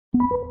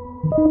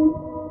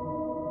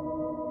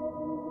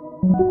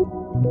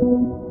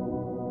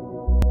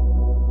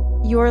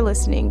You're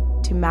listening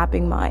to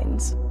Mapping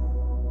Minds.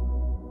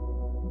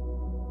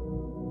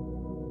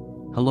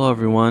 Hello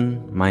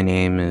everyone, my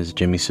name is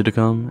Jimmy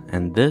Sudacom,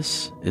 and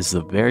this is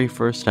the very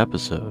first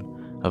episode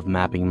of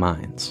Mapping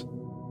Minds.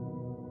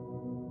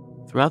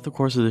 Throughout the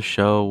course of the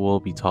show,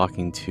 we'll be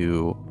talking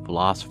to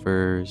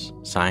philosophers,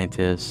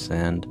 scientists,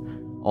 and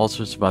all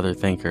sorts of other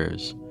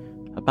thinkers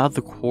about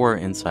the core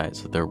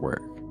insights of their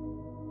work.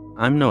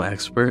 I'm no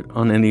expert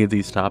on any of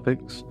these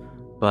topics,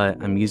 but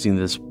I'm using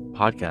this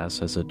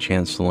podcast as a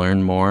chance to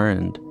learn more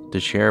and to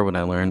share what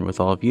I learned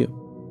with all of you.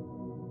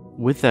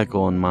 With that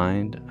goal in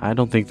mind, I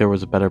don't think there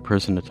was a better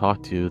person to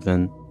talk to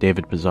than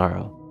David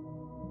Pizarro.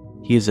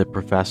 He is a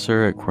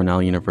professor at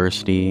Cornell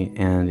University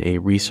and a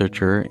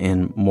researcher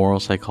in moral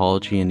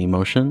psychology and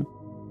emotion.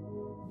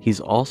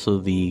 He's also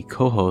the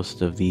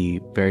co-host of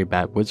the Very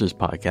Bad Wizards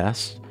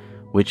podcast,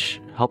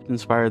 which helped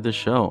inspire this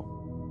show.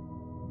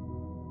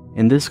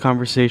 In this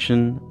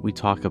conversation, we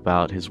talk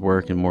about his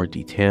work in more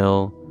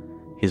detail,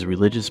 his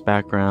religious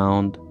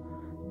background,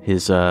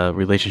 his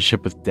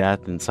relationship with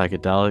death and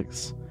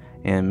psychedelics,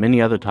 and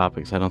many other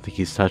topics I don't think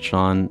he's touched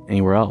on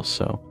anywhere else,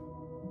 so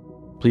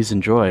please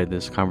enjoy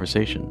this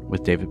conversation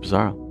with David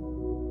Pizarro.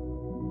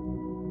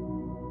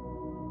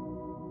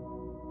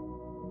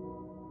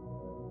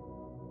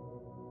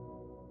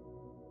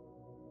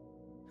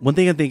 One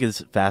thing I think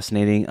is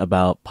fascinating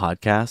about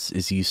podcasts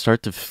is you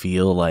start to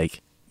feel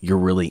like you're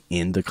really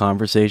in the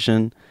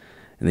conversation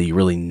and that you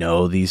really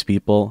know these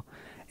people.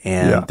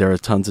 And there are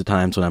tons of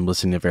times when I'm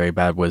listening to Very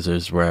Bad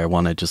Wizards where I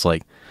want to just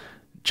like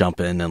jump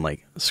in and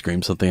like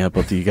scream something at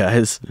both of you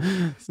guys.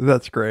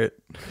 That's great.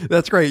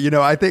 That's great. You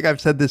know, I think I've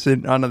said this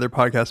on other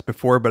podcasts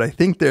before, but I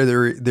think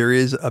there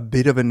is a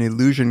bit of an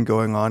illusion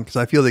going on because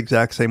I feel the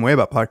exact same way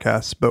about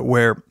podcasts, but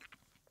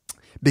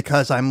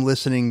because I'm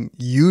listening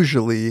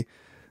usually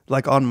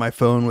like on my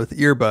phone with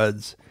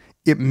earbuds,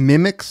 it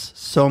mimics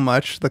so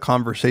much the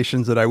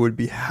conversations that I would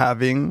be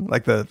having,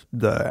 like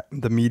the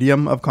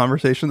medium of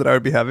conversation that I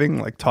would be having,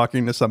 like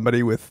talking to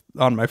somebody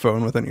on my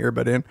phone with an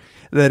earbud in,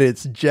 that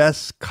it's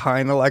just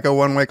kind of like a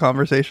one-way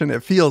conversation.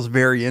 It feels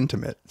very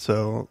intimate.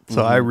 So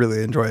I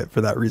really enjoy it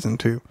for that reason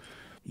too.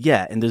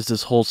 Yeah, and there's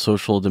this whole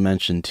social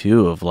dimension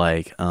too of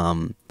like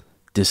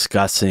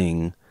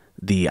discussing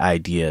the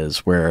ideas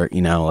where,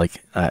 you know,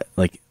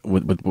 like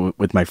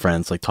with my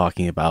friends, like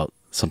talking about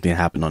something that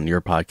happened on your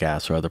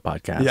podcast or other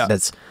podcasts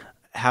that's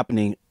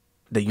happening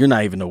that you're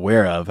not even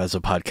aware of as a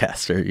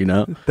podcaster, you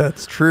know?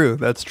 That's true.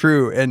 But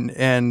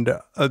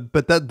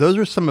those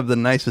are some of the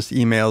nicest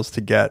emails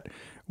to get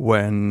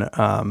when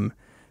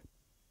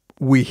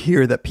we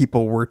hear that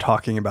people were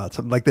talking about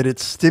something, like that it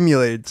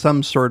stimulated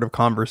some sort of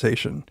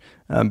conversation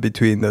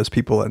between those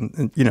people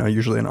and, you know,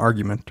 usually an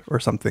argument or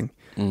something.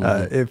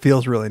 It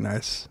feels really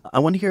nice. I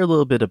want to hear a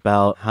little bit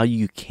about how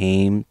you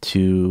came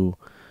to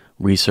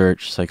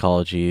research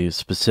psychology,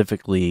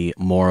 specifically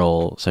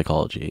moral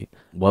psychology.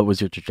 What was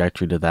your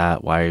trajectory to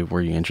that? Why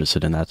were you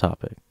interested in that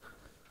topic?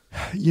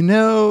 You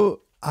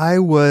know, I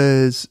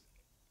was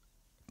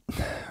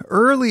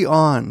early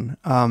on,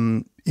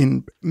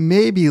 in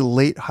maybe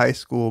late high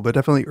school, but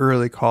definitely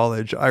early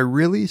college, I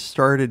really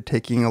started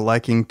taking a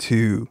liking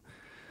to,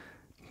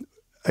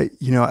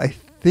 I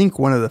think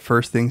one of the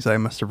first things I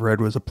must have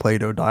read was a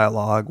Plato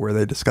dialogue where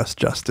they discussed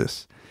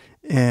justice.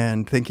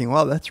 And thinking,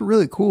 wow, that's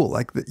really cool.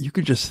 Like that you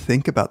could just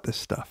think about this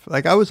stuff.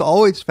 Like I was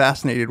always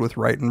fascinated with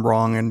right and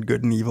wrong and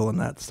good and evil and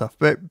that stuff,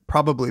 but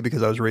probably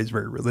because I was raised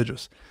very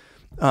religious.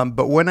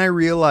 But when I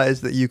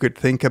realized that you could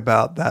think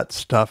about that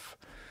stuff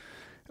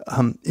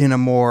in a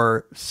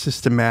more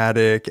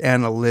systematic,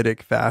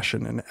 analytic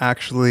fashion and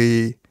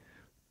actually,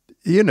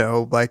 you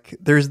know, like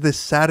there's this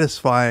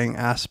satisfying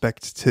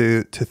aspect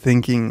to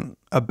thinking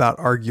about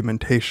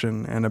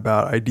argumentation and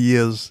about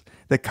ideas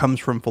that comes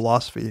from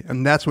philosophy.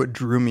 And that's what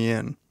drew me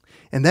in.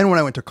 And then when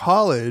I went to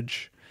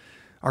college,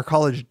 our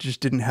college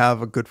just didn't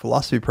have a good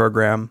philosophy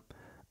program.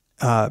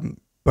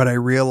 But I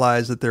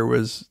realized that there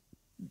was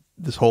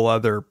this whole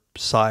other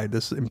side,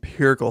 this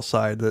empirical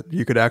side, that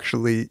you could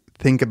actually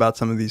think about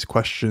some of these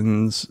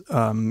questions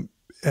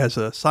as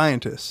a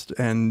scientist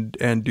and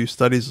do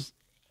studies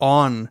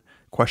on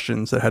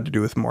questions that had to do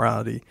with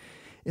morality.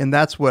 And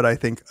that's what I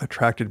think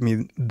attracted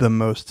me the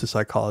most to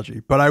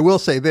psychology. But I will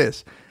say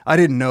this, I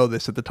didn't know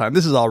this at the time.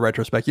 This is all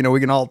retrospect. You know, we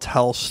can all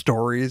tell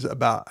stories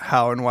about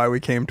how and why we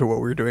came to what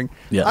we were doing.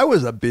 Yeah. I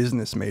was a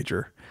business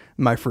major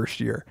my first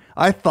year.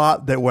 I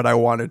thought that what I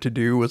wanted to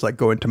do was like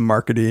go into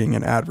marketing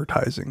and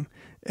advertising.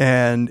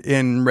 And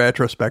in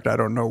retrospect, I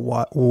don't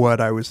know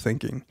what I was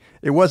thinking.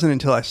 It wasn't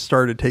until I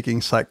started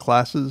taking psych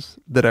classes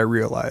that I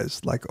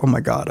realized like, oh my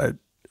God,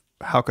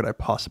 how could I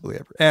possibly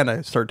ever? And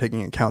I started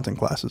taking accounting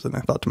classes and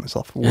I thought to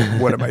myself,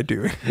 what am I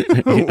doing?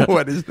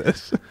 What is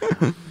this?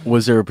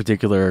 Was there a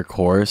particular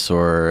course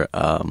or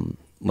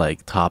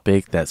like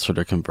topic that sort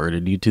of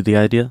converted you to the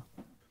idea?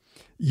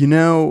 You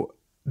know,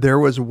 there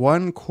was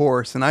one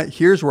course and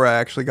here's where I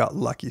actually got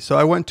lucky. So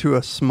I went to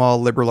a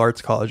small liberal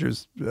arts college. It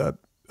was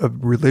a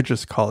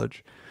religious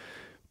college,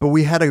 But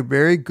we had a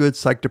very good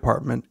psych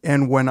department.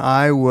 And when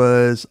I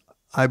was,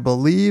 I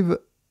believe,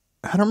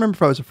 I don't remember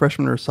if I was a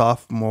freshman or a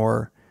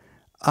sophomore,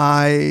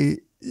 I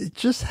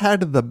just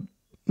had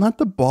not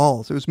the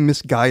balls, it was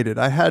misguided.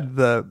 I had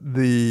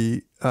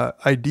the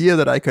idea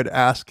that I could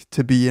ask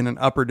to be in an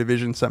upper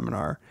division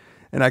seminar.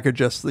 And I could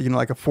just,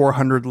 like a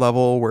 400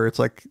 level where it's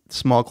like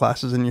small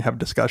classes and you have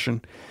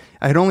discussion.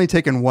 I had only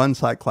taken one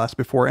psych class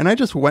before. And I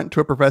just went to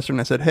a professor and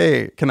I said,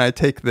 hey, can I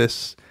take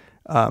this?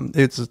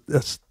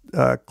 It's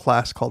a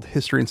class called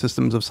History and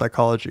Systems of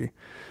Psychology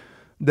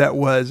that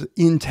was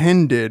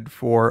intended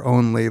for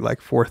only like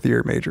fourth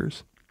year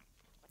majors.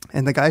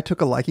 And the guy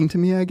took a liking to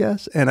me, I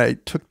guess. And I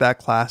took that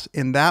class.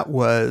 And that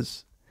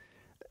was,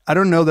 I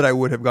don't know that I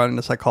would have gone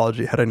into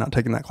psychology had I not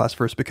taken that class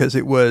first, because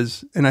it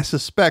was, and I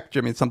suspect,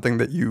 Jimmy, it's something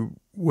that you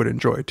would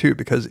enjoy too,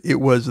 because it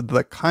was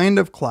the kind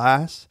of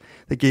class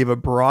that gave a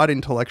broad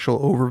intellectual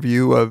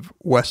overview of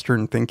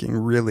Western thinking,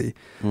 really,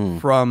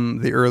 from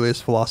the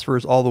earliest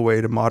philosophers all the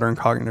way to modern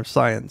cognitive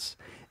science.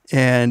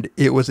 And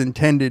it was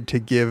intended to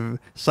give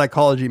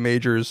psychology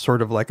majors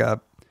sort of like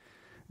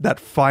that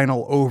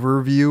final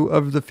overview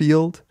of the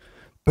field.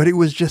 But it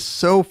was just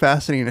so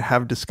fascinating to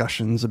have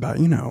discussions about,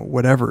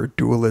 whatever,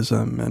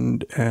 dualism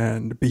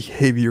and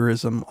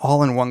behaviorism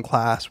all in one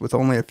class with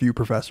only a few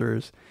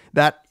professors.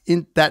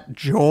 That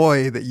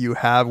joy that you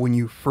have when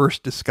you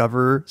first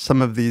discover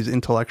some of these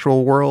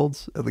intellectual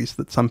worlds, at least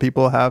that some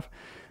people have,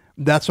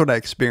 that's what I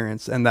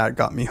experienced, and that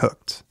got me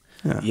hooked.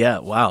 Yeah.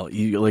 Wow.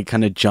 You like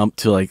kind of jumped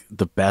to like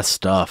the best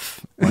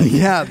stuff. Like,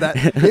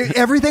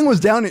 everything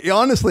was down.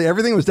 Honestly,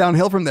 everything was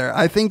downhill from there.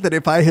 I think that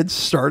if I had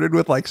started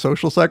with like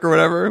social psych or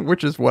whatever,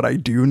 which is what I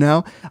do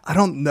now, I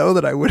don't know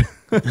that I would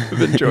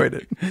have enjoyed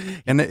it.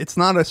 And it's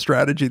not a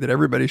strategy that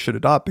everybody should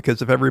adopt,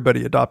 because if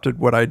everybody adopted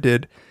what I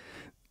did,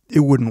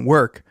 it wouldn't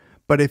work.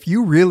 But if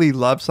you really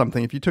love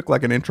something, if you took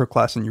like an intro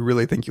class and you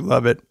really think you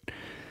love it,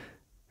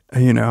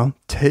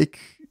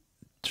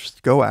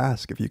 just go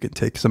ask if you can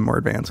take some more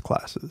advanced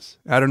classes.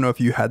 I don't know if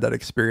you had that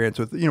experience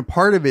with,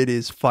 part of it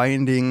is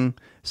finding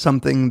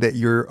something that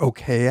you're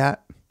okay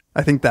at.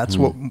 I think that's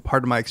what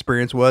part of my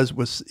experience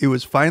was it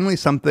was finally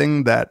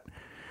something that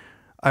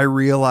I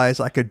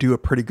realized I could do a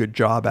pretty good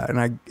job at.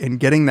 And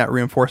getting that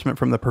reinforcement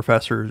from the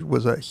professors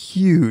was a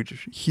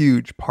huge,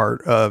 huge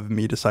part of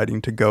me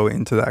deciding to go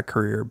into that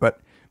career.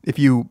 But if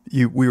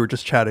we were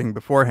just chatting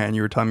beforehand,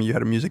 you were telling me you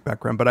had a music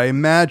background, but I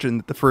imagine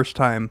that the first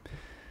time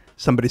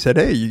somebody said,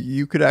 hey,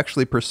 you could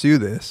actually pursue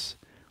this,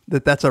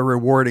 that's a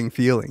rewarding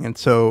feeling. And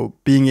so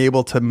being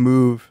able to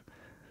move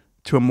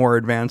to a more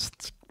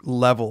advanced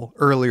level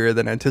earlier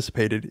than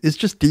anticipated is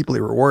just deeply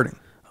rewarding.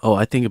 Oh,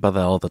 I think about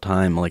that all the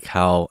time, like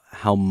how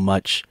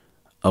much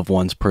of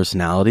one's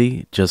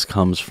personality just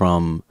comes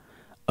from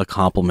a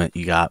compliment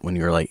you got when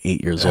you were like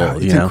 8 years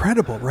old. It's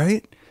incredible,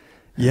 right?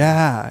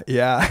 Yeah.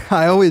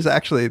 I always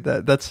actually, I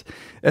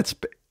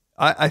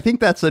think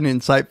that's an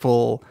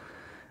insightful.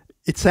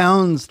 It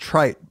sounds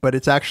trite, but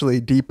it's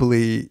actually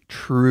deeply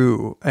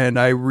true. And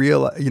I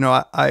realize,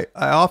 I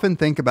often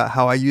think about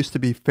how I used to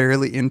be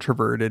fairly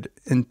introverted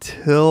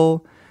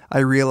until I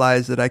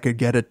realized that I could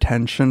get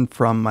attention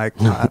from my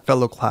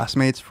fellow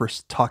classmates for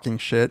talking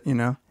shit,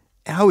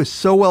 I was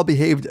so well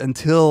behaved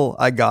until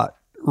I got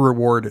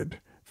rewarded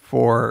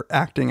for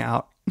acting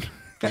out.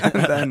 And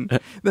then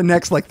the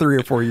next 3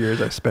 or 4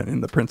 years I spent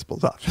in the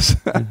principal's office.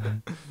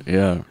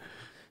 Yeah.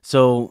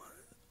 So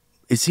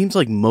it seems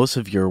like most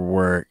of your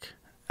work,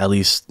 at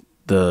least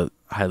the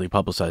highly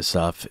publicized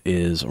stuff,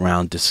 is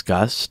around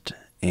disgust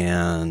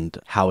and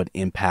how it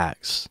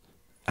impacts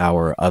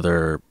our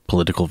other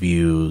political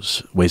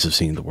views, ways of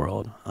seeing the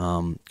world.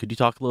 Could you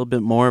talk a little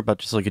bit more about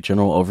just like a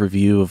general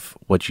overview of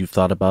what you've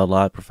thought about a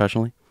lot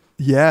professionally?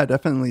 Yeah,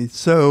 definitely.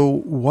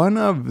 So one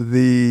of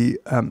the,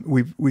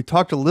 we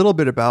talked a little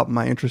bit about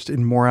my interest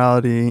in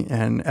morality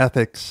and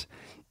ethics.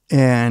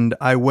 And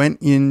I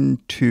went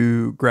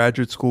into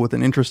graduate school with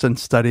an interest in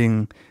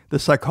studying the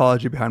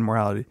psychology behind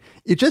morality.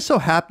 It just so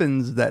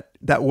happens that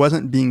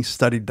wasn't being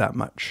studied that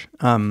much.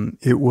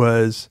 It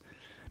was,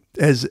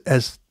 as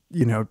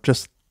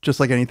just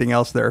like anything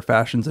else, there are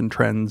fashions and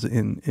trends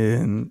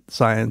in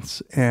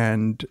science,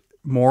 and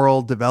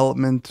moral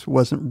development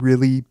wasn't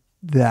really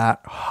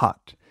that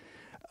hot.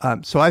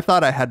 So I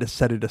thought I had to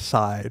set it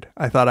aside.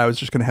 I thought I was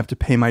just going to have to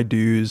pay my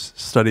dues,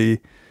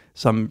 study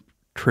some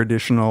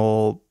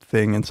traditional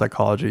thing in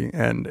psychology,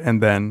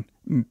 and then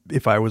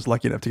if I was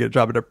lucky enough to get a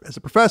job as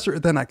a professor,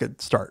 then I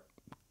could start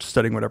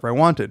studying whatever I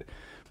wanted.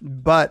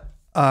 But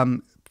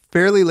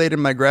fairly late in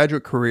my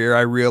graduate career,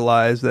 I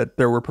realized that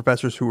there were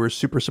professors who were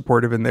super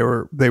supportive, and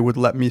they would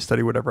let me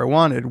study whatever I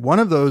wanted. One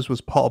of those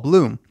was Paul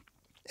Bloom,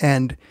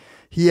 and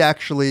he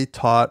actually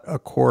taught a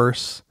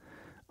course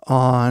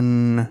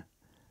on,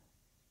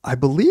 I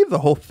believe the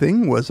whole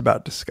thing was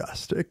about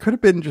disgust. It could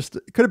have been just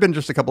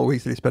a couple of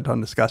weeks that he spent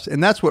on disgust.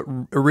 And that's what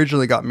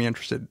originally got me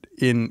interested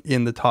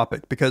in the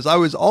topic, because I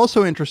was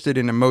also interested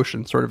in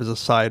emotion sort of as a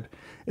side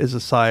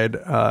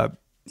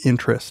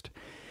interest.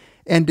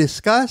 And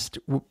disgust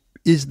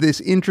is this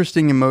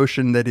interesting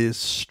emotion that is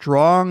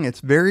strong.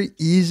 It's very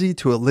easy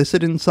to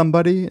elicit in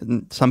somebody,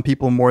 and some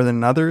people more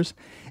than others.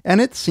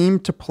 And it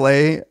seemed to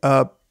play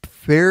a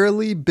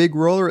fairly big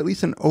role, or at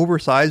least an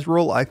oversized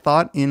role, I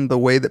thought, in the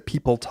way that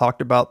people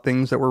talked about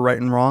things that were right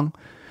and wrong.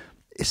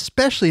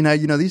 Especially now,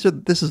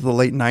 this is the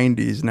late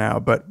 90s now,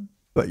 but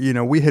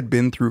we had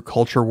been through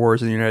culture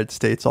wars in the United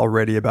States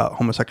already about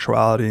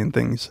homosexuality and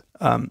things.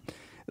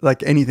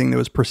 Like anything that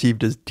was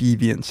perceived as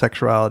deviant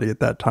sexuality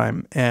at that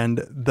time. And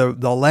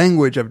the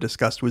language of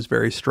disgust was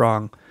very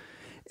strong.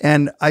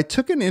 And I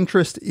took an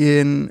interest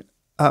in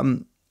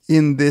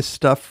this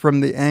stuff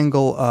from the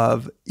angle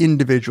of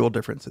individual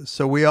differences.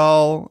 So we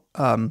all,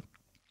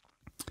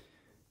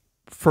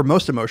 for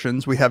most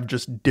emotions, we have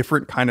just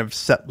different kind of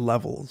set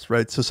levels,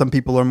 right? So some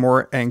people are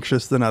more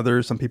anxious than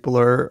others. Some people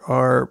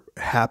are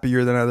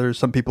happier than others.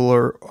 Some people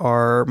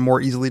are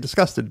more easily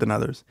disgusted than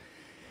others.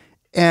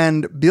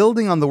 And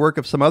building on the work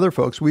of some other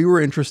folks, we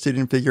were interested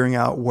in figuring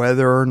out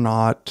whether or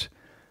not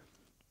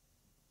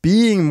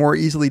being more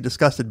easily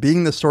disgusted,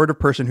 being the sort of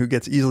person who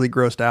gets easily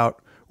grossed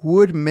out,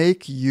 would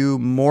make you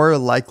more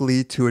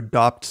likely to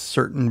adopt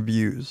certain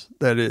views.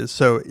 That is,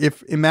 so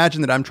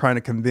imagine that I'm trying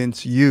to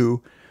convince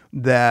you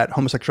that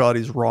homosexuality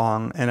is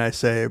wrong, and I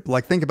say,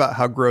 like, think about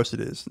how gross it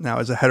is. Now,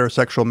 as a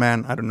heterosexual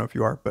man, I don't know if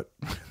you are, but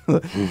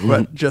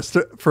but just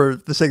for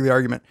the sake of the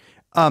argument,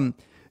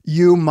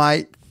 you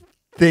might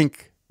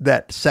think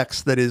that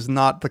sex that is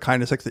not the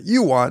kind of sex that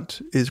you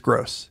want is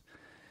gross.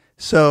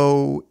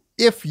 So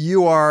if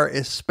you are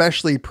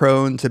especially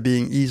prone to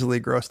being easily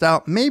grossed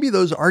out, maybe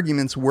those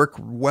arguments work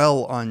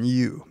well on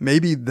you.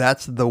 Maybe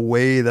that's the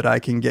way that I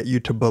can get you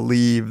to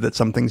believe that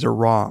some things are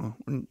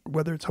wrong,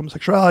 whether it's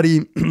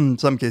homosexuality, in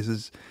some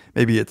cases,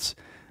 maybe it's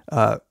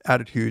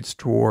attitudes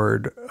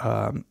toward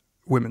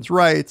women's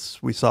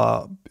rights. We've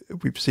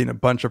seen a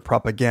bunch of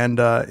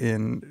propaganda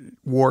in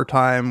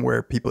wartime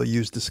where people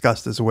use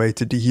disgust as a way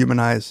to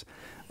dehumanize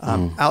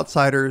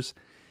outsiders.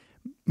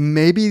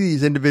 Maybe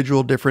these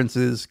individual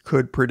differences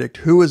could predict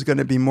who is going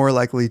to be more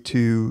likely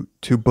to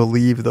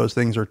believe those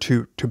things, or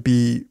to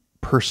be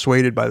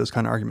persuaded by those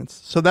kind of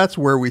arguments. So that's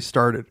where we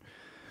started.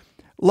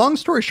 Long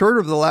story short,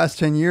 over the last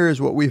 10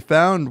 years, what we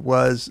found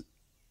was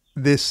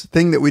this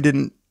thing that we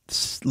didn't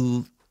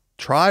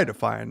try to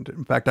find.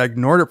 In fact, I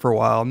ignored it for a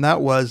while, and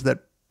that was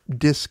that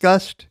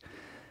disgust,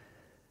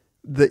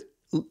 the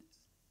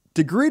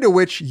degree to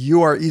which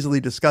you are easily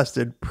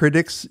disgusted,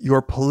 predicts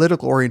your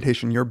political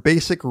orientation, your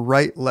basic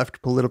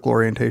right-left political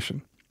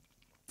orientation.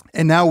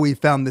 And now we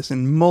found this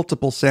in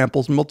multiple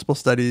samples, multiple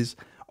studies,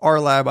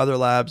 our lab, other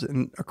labs,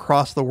 and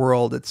across the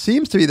world. It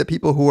seems to be that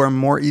people who are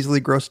more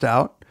easily grossed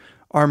out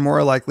are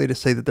more likely to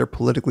say that they're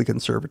politically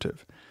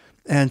conservative.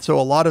 And so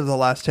a lot of the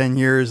last 10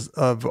 years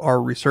of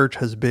our research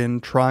has been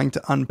trying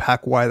to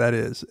unpack why that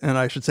is. And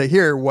I should say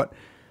here,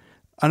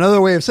 another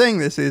way of saying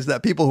this is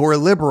that people who are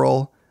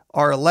liberal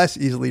are less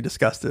easily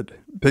disgusted,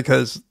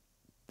 because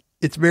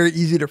it's very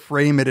easy to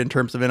frame it in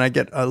terms of, and I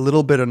get a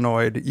little bit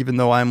annoyed, even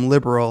though I'm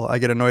liberal, I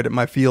get annoyed at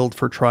my field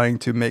for trying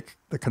to make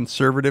the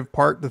conservative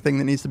part the thing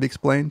that needs to be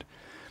explained.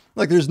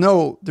 Like there's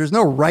no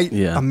right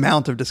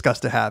amount of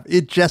disgust to have.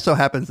 It just so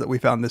happens that we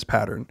found this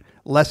pattern: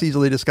 less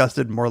easily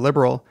disgusted, more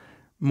liberal;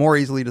 more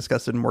easily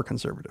disgusted, more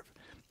conservative.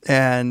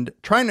 And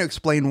trying to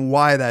explain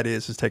why that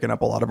is has taken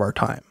up a lot of our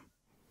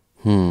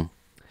time.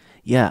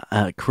 Yeah,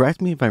 correct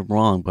me if I'm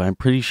wrong, but I'm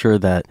pretty sure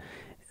that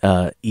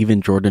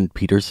even Jordan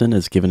Peterson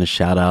has given a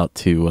shout out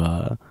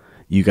to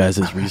you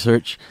guys'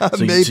 research.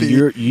 Maybe.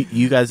 So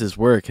you guys'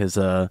 work has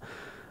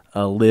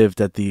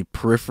lived at the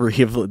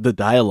periphery of the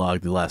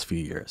dialogue the last few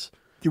years.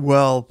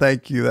 Well,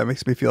 thank you. That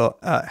makes me feel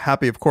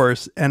happy, of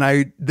course.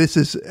 And this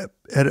is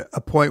at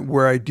a point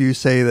where I do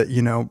say that,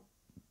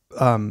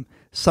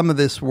 some of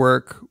this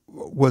work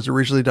was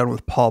originally done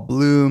with Paul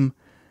Bloom.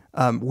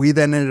 We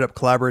then ended up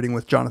collaborating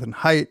with Jonathan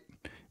Haidt.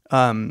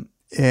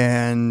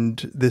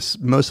 And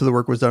most of the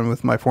work was done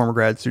with my former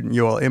grad student,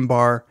 Yoel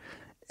Inbar.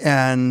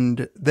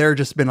 And there have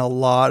just been a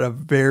lot of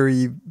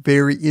very,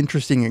 very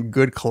interesting and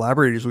good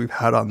collaborators we've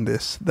had on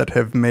this that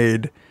have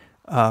made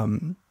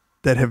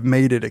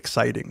it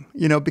exciting,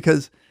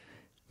 because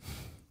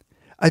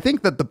I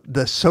think that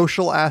the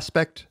social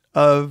aspect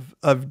of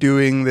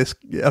doing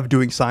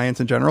science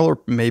in general, or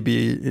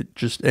maybe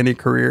just any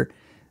career,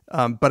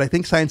 but I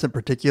think science in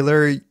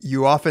particular,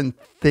 you often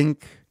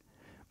think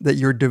that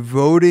you're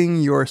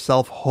devoting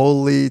yourself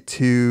wholly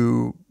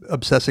to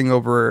obsessing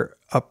over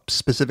a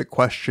specific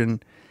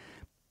question.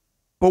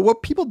 But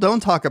what people don't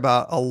talk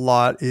about a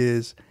lot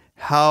is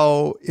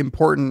how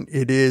important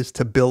it is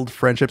to build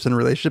friendships and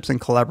relationships and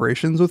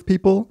collaborations with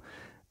people.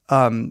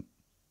 And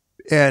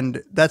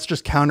that's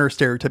just counter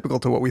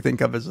stereotypical to what we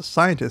think of as a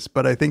scientist.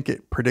 But I think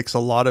it predicts a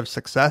lot of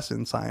success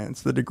in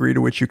science, the degree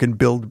to which you can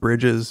build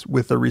bridges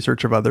with the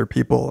research of other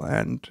people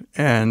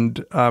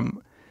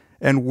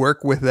and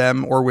work with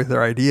them or with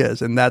their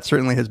ideas. And that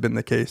certainly has been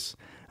the case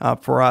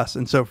for us.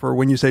 And so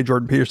when you say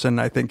Jordan Peterson,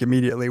 I think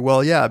immediately,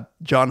 well, yeah,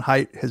 John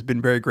Haidt has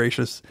been very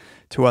gracious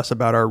to us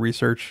about our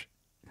research.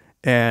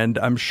 And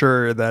I'm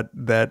sure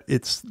that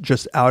it's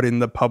just out in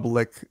the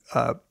public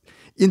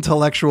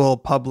intellectual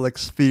public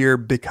sphere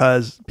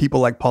because people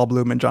like Paul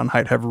Bloom and John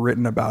Haidt have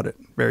written about it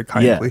very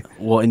kindly. Yeah.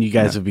 Well, and you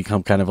guys have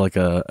become kind of like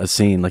a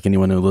scene, like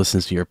anyone who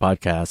listens to your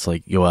podcast,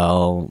 like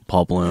Yoel,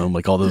 Paul Bloom,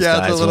 like all those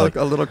guys. Yeah, it's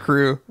a little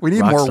crew. We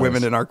need more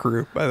women in our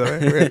crew, by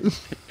the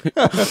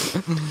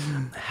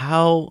way.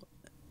 How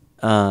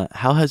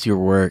has your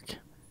work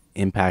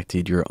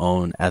impacted your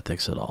own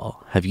ethics at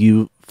all? Have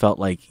you felt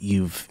like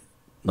you've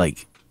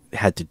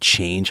had to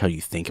change how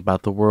you think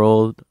about the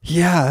world?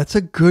 Yeah, that's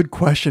a good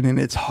question. And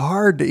it's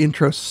hard to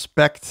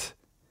introspect.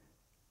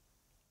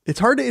 It's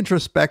hard to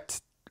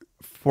introspect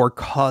for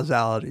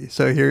causality.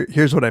 So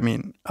here's what I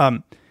mean.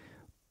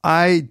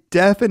 I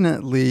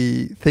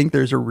definitely think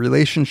there's a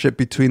relationship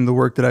between the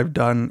work that I've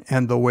done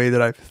and the way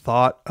that I've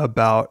thought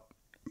about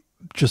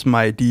just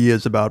my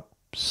ideas about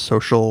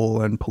social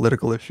and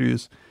political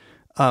issues.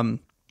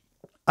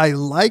 I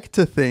like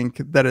to think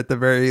that at the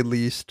very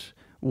least,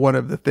 one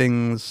of the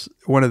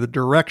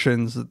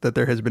directions that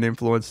there has been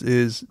influence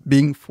is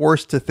being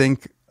forced to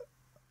think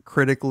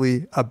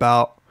critically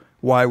about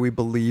why we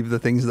believe the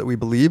things that we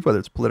believe, whether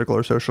it's political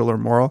or social or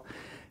moral,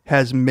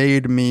 has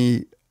made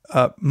me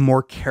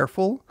more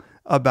careful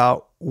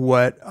about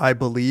what I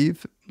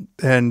believe,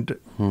 and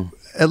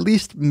at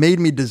least made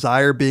me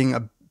desire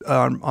being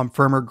on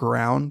firmer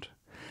ground.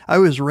 I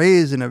was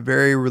raised in a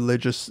very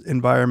religious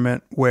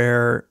environment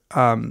where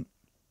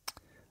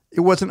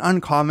it wasn't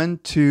uncommon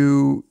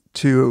to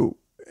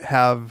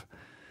have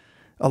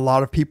a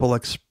lot of people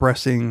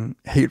expressing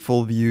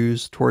hateful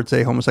views towards,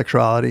 say,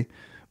 homosexuality.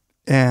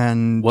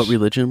 And what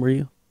religion were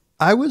you?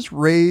 I was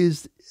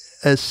raised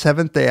as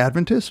Seventh-day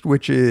Adventist,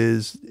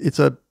 it's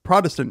a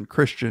Protestant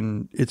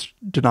Christian, it's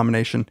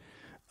denomination.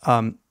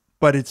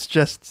 But it's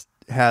just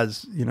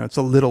has, it's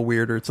a little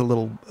weirder. It's a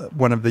little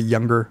one of the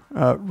younger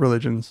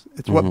religions.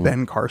 It's what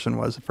Ben Carson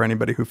was, for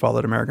anybody who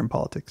followed American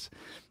politics.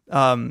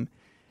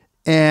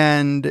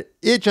 And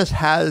it just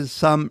has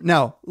some.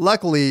 Now,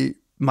 luckily,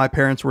 my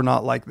parents were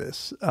not like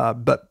this,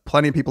 but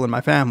plenty of people in my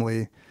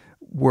family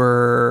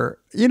were,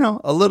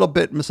 a little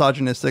bit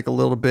misogynistic, a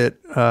little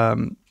bit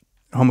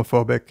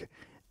homophobic.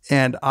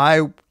 And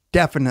I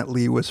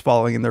definitely was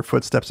following in their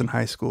footsteps in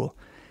high school.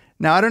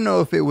 Now, I don't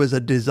know if it was a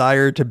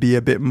desire to be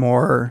a bit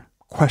more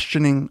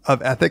questioning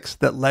of ethics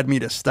that led me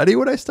to study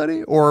what I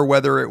study, or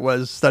whether it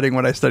was studying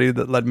what I studied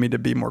that led me to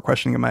be more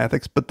questioning of my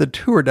ethics, but the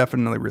two are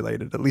definitely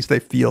related. At least they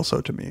feel so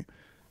to me.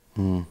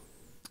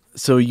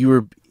 So you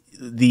were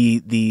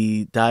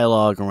the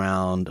dialogue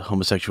around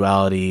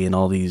homosexuality and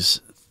all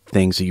these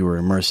things that you were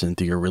immersed in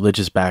through your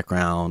religious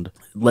background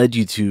led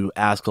you to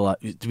ask a lot,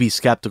 to be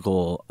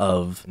skeptical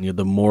of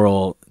the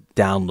moral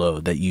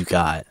download that you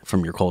got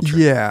from your culture.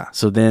 Yeah.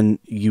 So then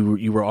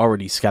you were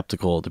already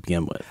skeptical to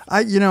begin with.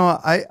 I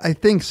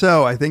think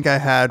so. I think I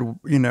had,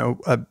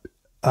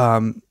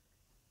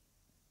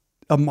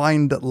 a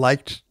mind that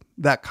liked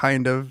that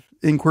kind of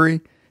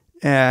inquiry.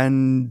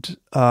 And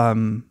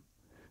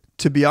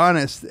to be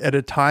honest, at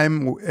a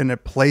time in a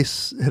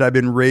place, had I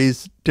been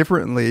raised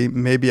differently,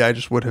 maybe I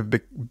just would have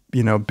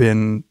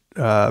been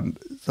a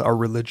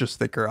religious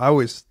thinker. I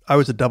was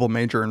a double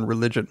major in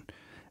religion.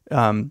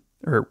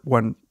 Or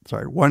one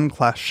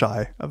class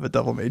shy of a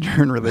double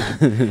major in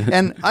religion.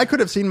 And I could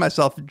have seen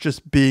myself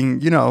just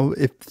being,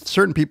 if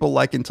certain people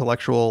like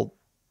intellectual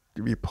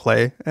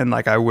play, and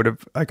like I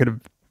could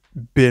have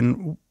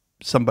been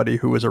somebody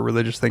who was a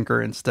religious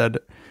thinker instead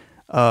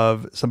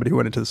of somebody who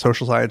went into the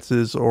social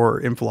sciences or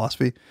in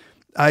philosophy.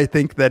 I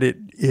think that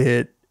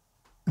the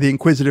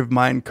inquisitive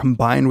mind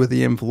combined with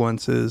the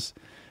influences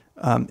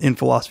in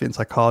philosophy and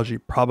psychology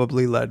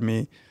probably led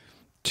me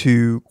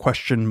to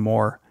question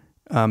more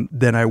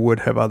than I would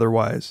have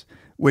otherwise,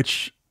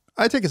 which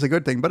I take as a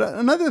good thing. But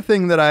another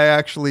thing that I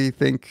actually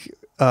think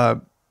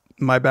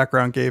my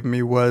background gave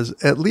me was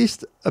at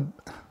least a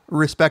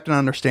respect and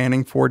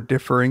understanding for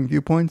differing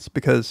viewpoints,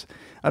 because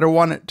I don't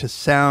want it to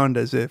sound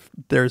as if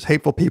there's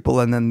hateful people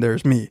and then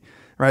there's me,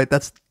 right?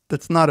 That's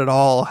not at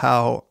all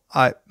how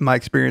my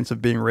experience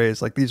of being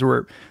raised. Like there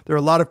are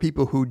a lot of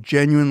people who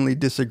genuinely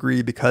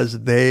disagree because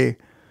they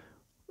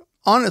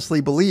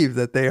honestly believe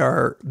that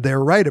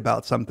they're right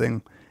about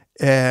something.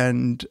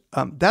 And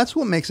that's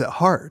what makes it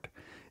hard.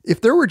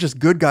 If there were just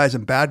good guys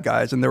and bad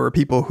guys, and there were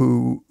people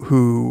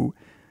who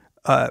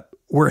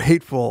were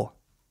hateful,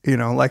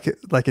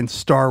 like in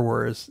Star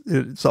Wars,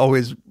 it's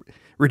always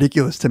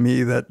ridiculous to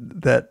me that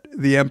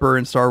the Emperor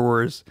in Star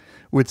Wars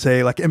would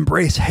say, like,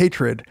 embrace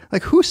hatred.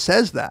 Like, who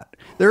says that?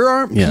 There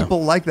aren't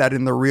people like that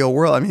in the real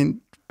world. I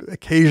mean,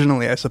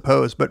 occasionally, I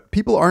suppose, but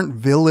people aren't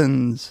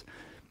villains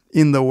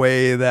in the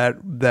way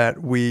that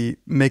we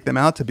make them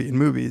out to be in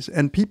movies.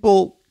 And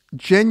people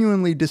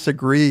genuinely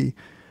disagree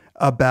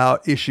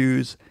about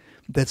issues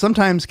that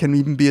sometimes can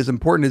even be as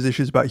important as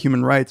issues about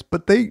human rights,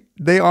 but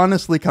they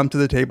honestly come to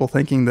the table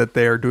thinking that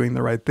they are doing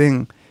the right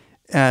thing.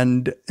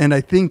 And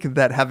I think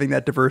that having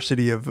that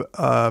diversity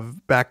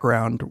of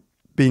background,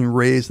 being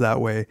raised that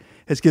way,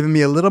 has given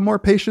me a little more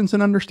patience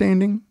and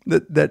understanding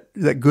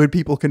that good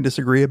people can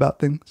disagree about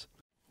things.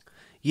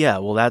 Yeah,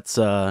 well, that's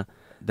one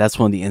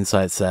of the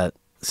insights that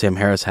Sam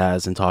Harris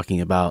has in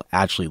talking about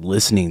actually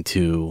listening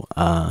to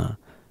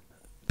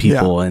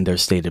people and their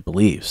stated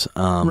beliefs.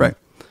 Right.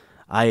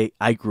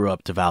 I grew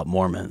up devout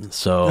Mormon,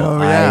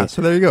 so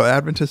so there you go,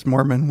 Adventist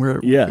Mormon.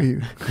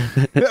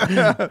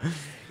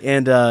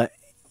 And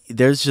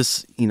there's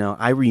just,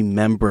 I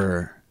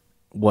remember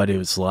what it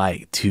was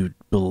like to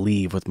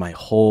believe with my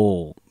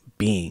whole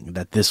being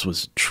that this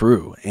was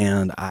true,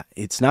 and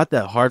it's not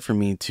that hard for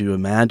me to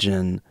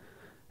imagine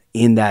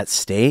in that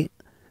state.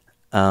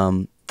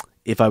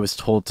 If I was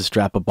told to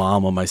strap a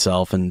bomb on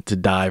myself and to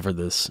die for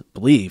this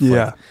belief,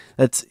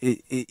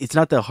 it's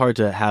not that hard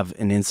to have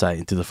an insight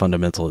into the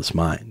fundamentalist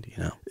mind,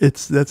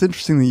 That's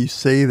interesting that you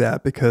say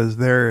that, because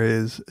there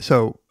is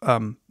the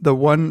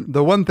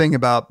one thing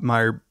about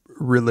my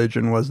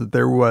religion was that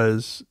there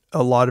was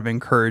a lot of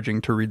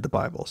encouraging to read the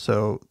Bible.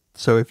 So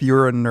if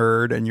you're a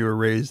nerd and you were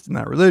raised in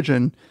that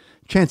religion,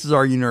 chances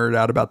are you nerd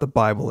out about the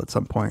Bible at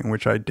some point,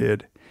 which I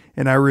did.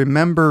 And I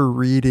remember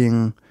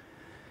reading,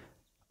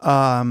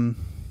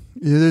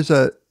 there's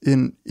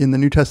in the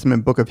New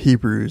Testament book of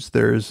Hebrews,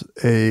 there's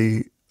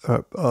a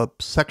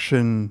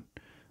section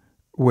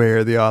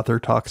where the author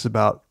talks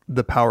about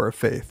the power of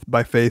faith.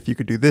 By faith, you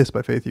could do this.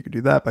 By faith, you could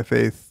do that. By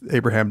faith,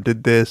 Abraham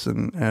did this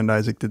and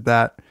Isaac did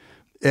that.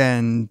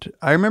 And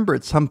I remember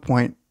at some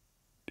point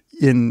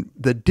in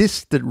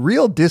the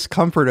real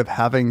discomfort of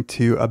having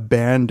to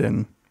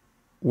abandon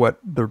what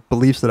the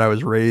beliefs that I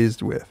was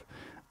raised with.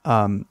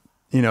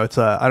 It's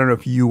I don't know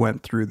if you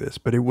went through this,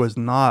 but it was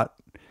not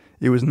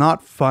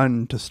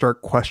fun to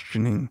start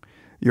questioning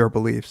your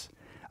beliefs.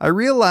 I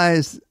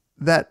realized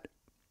that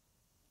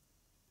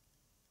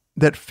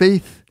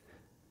faith,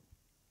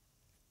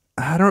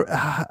 how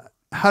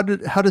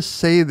to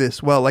say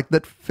this well, like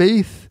that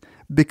faith,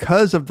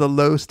 because of the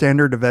low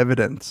standard of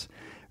evidence,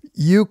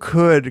 you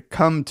could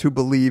come to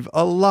believe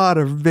a lot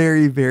of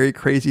very, very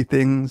crazy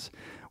things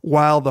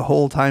while the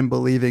whole time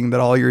believing that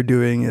all you're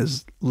doing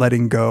is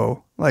letting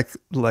go.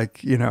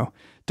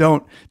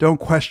 Don't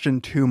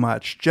question too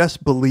much,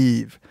 just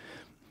believe.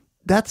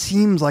 That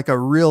seems like a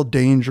real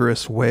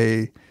dangerous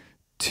way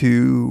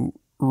to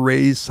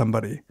raise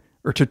somebody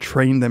or to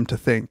train them to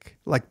think,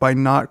 like by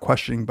not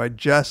questioning, by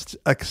just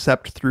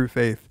accept through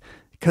faith,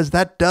 because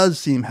that does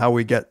seem how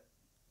we get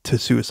to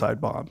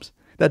suicide bombs.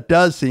 That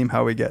does seem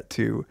how we get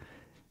to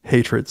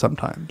hatred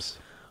sometimes.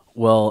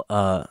 Well,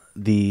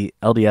 the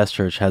LDS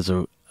Church has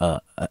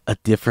a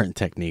different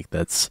technique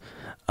that's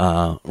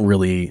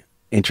really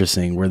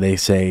interesting, where they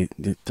say,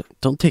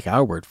 don't take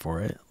our word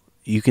for it.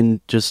 You can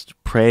just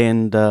pray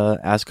and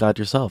ask God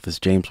yourself. It's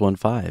James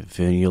 1:5.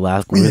 And you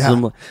lack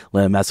wisdom,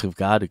 let him ask of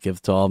God, who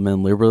giveth to all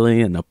men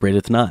liberally and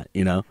upbraideth not.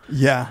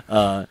 Yeah.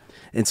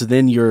 And so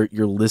then you're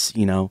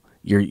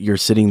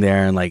sitting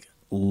there and like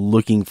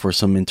looking for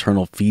some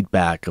internal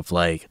feedback of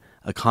like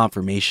a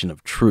confirmation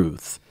of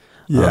truth.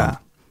 Yeah.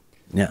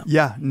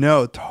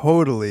 No,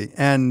 totally.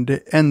 And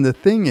the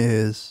thing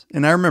is,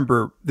 and I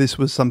remember this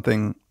was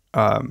something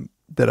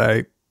that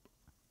I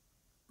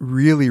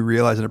really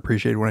realized and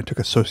appreciated when I took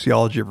a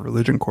sociology of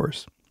religion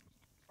course.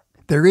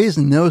 There is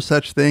no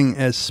such thing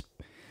as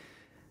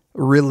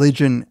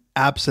religion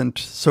absent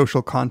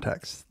social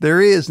context.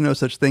 There is no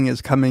such thing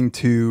as coming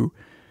to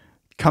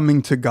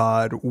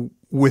God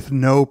with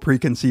no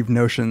preconceived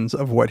notions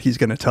of what he's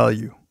going to tell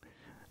you.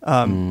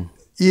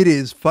 It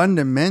is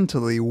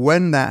fundamentally,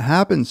 when that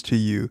happens to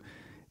you,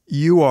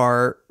 you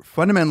are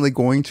fundamentally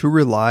going to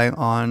rely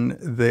on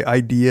the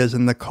ideas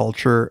and the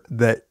culture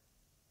that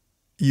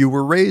you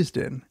were raised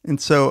in. And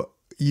so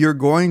you're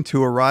going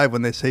to arrive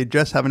when they say,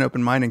 just have an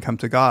open mind and come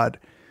to God.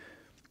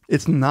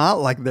 It's not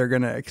like they're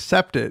going to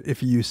accept it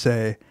if you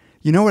say,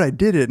 you know what, I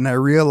did it and I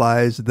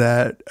realized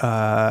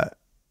that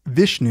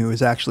Vishnu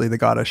is actually the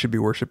God I should be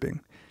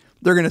worshiping.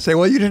 They're going to say,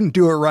 well, you didn't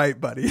do it right,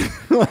 buddy.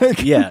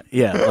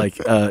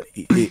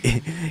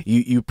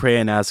 You pray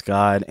and ask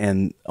God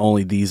and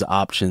only these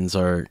options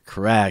are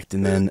correct.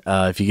 And then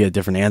if you get a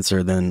different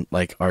answer, then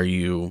like, are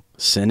you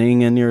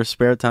sinning in your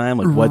spare time?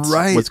 Like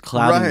what's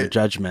clouding your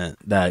judgment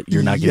that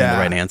you're not getting the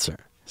right answer?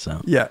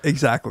 So yeah,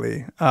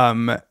 exactly.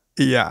 There's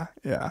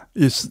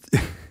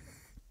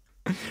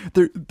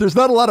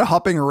not a lot of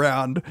hopping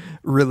around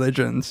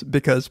religions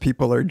because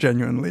people are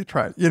genuinely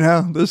trying,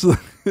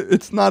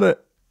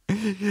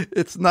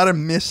 it's not a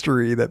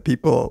mystery that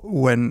people,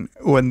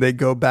 when they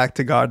go back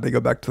to God, they go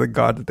back to the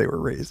God that they were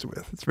raised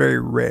with. It's very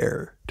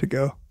rare to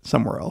go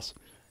somewhere else.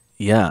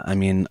 Yeah. I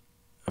mean,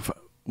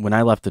 when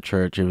I left the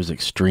church, it was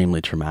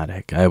extremely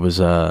traumatic. I was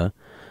on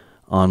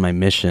my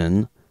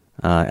mission.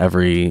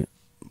 Every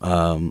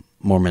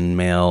Mormon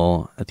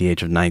male at the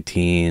age of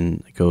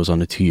 19 goes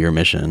on a 2-year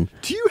mission.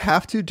 Do you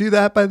have to do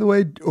that, by the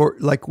way? Or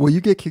like, will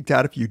you get kicked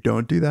out if you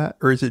don't do that?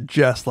 Or is it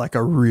just like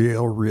a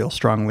real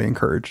strongly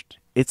encouraged?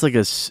 It's like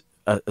a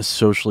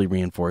socially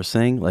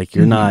reinforcing. Like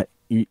you're not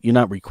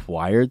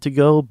required to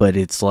go, but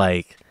it's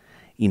like,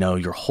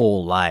 your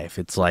whole life.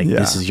 It's like,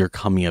 this is your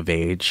coming of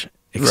age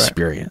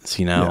experience,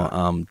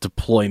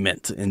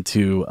 deployment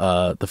into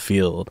the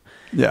field.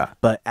 Yeah.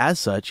 But as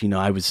such,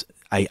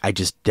 I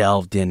just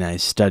delved in and I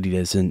studied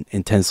as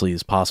intensely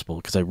as possible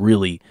because I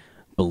really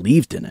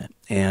believed in it.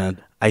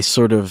 And I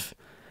sort of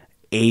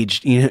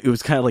aged, you know, it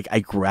was kind of like I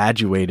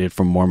graduated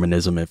from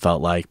Mormonism, it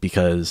felt like,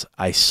 because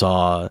I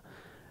saw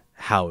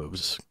how it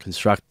was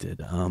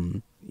constructed.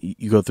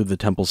 You go through the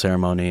temple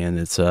ceremony, and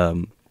it's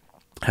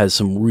has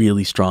some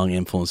really strong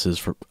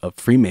influences of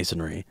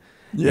Freemasonry.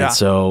 Yeah. And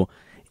so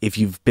if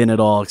you've been at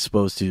all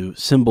exposed to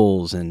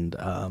symbols and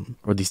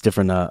or these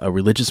different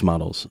religious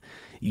models,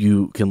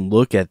 you can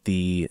look at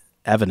the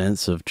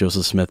evidence of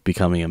Joseph Smith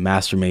becoming a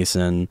master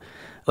mason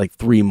like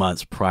 3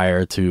 months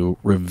prior to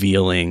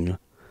revealing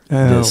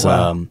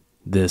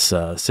this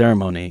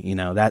ceremony. You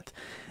know, that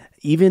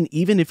even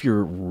if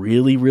you're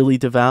really, really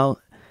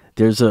devout,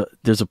 there's a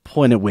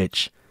point at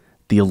which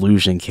the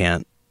illusion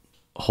can't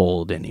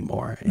hold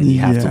anymore, and you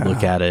have to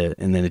look at it,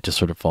 and then it just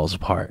sort of falls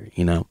apart,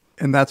 you know.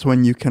 And that's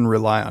when you can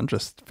rely on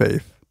just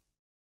faith.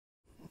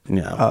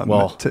 Yeah,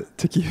 well,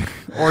 to keep,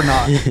 or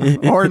not,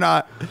 or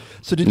not.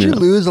 So, did you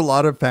lose a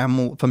lot of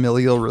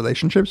familial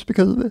relationships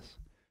because of this?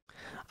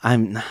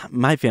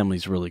 My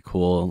family's really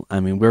cool. I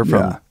mean, we're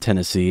from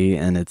Tennessee,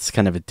 and it's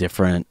kind of a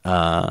different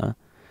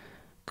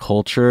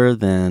culture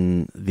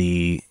than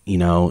the, you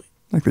know,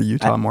 like the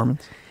Utah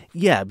Mormons.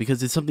 Yeah,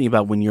 because it's something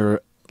about when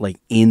you're like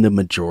in the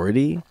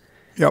majority,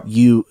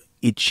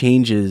 it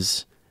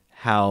changes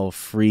how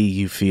free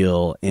you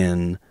feel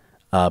in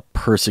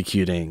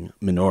persecuting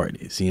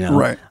minorities, you know?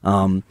 Right.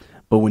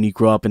 But when you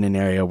grow up in an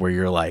area where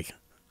you're like,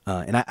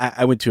 and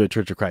I went to a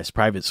Church of Christ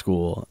private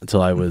school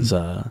until I was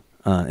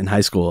in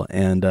high school.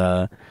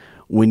 And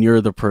when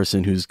you're the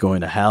person who's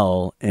going to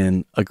hell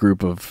in a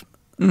group of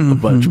a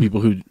bunch of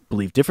people who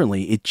believe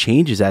differently, it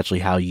changes actually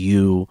how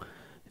you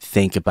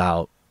think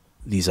about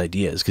these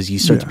ideas, because you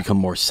start to become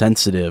more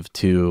sensitive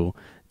to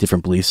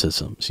different belief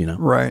systems, you know?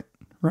 Right.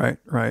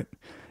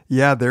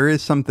 Yeah, there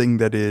is something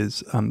that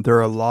is, there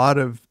are a lot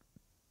of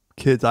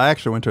kids. I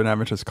actually went to an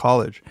Adventist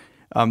college.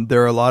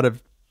 There are a lot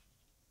of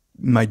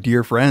my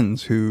dear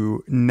friends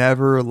who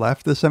never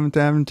left the Seventh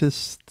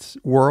Adventist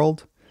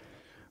world.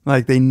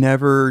 Like they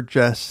never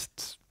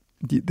just,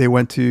 they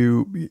went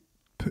to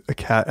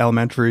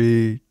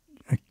elementary,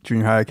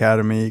 junior high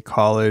academy,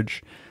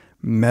 college,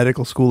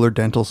 medical school or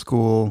dental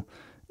school,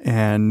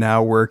 and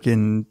now work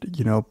in,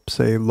 you know,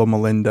 say Loma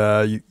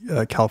Linda,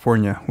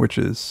 California, which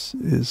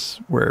is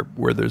where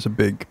there's a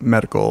big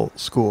medical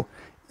school.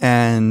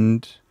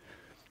 And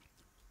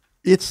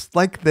it's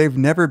like they've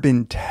never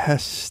been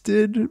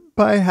tested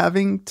by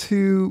having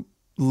to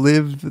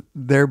live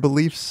their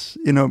beliefs,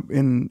 you know,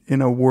 in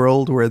a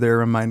world where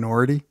they're a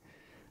minority.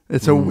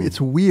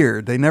 It's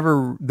weird. They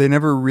never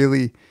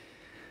really,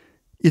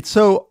 it's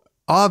so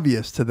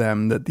obvious to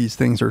them that these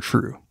things are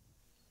true.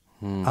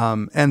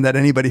 And that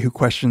anybody who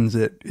questions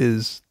it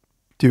is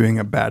doing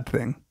a bad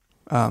thing.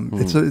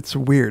 It's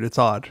weird. It's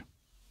odd.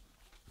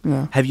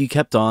 Yeah. Have you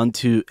held on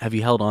to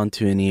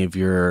any of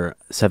your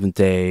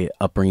Seventh-day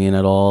upbringing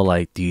at all?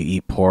 Like, do you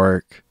eat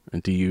pork?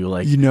 And do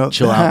you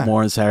chill out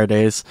more on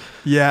Saturdays?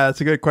 Yeah,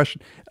 that's a good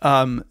question.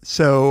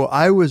 So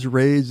I was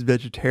raised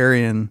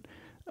vegetarian,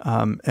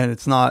 and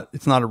it's not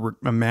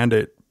a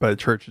mandate by the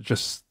church. It's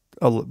just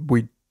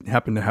we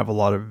happen to have a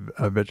lot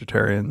of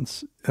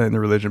vegetarians in the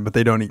religion, but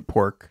they don't eat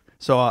pork.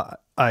 So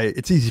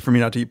it's easy for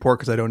me not to eat pork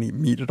because I don't eat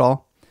meat at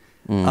all.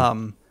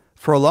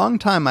 For a long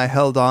time, I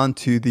held on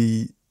to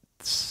the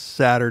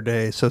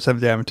Saturday. So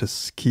Seventh-day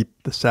Adventists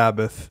keep the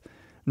Sabbath,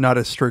 not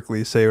as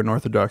strictly, say, an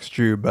Orthodox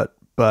Jew, but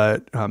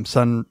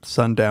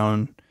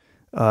sundown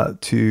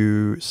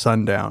to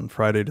sundown,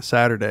 Friday to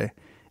Saturday.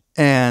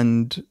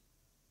 And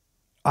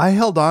I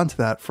held on to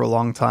that for a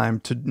long time,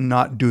 to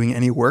not doing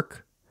any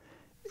work.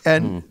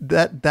 And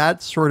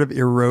that sort of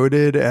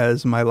eroded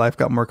as my life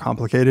got more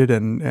complicated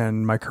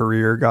and my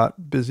career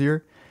got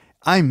busier.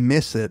 I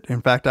miss it.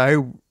 In fact,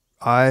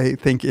 I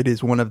think it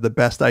is one of the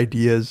best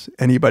ideas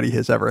anybody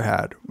has ever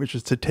had, which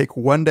is to take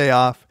one day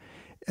off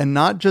and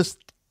not just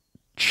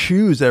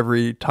choose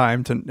every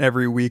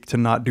week to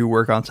not do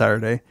work on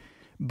Saturday,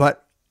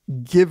 but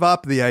give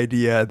up the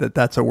idea that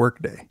that's a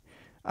work day.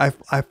 I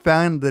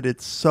found that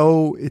it's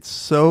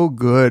so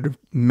good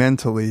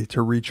mentally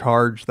to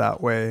recharge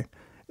that way.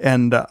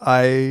 And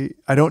I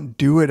don't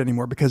do it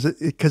anymore because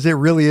it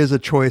really is a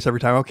choice every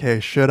time.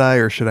 Okay, should I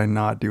or should I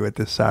not do it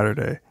this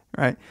Saturday?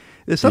 Right?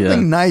 There's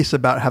something nice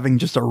about having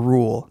just a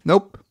rule.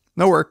 Nope,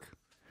 no work.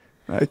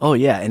 Right? Oh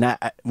yeah,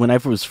 and when I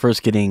was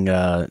first getting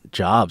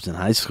jobs in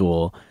high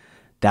school,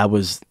 that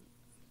was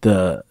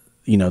the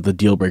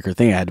deal breaker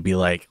thing. I had to be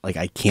like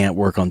I can't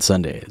work on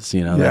Sundays.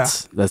 You know,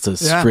 that's a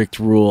strict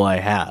rule I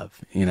have.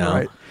 You know,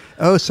 right?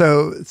 Oh,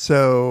 so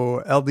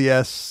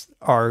LDS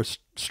are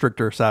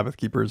stricter Sabbath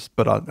keepers,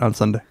 but on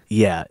Sunday.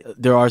 Yeah,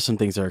 there are some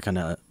things that are kind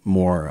of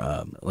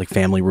more like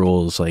family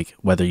rules, like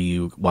whether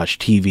you watch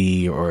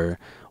TV or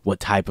what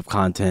type of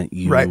content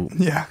you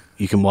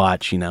can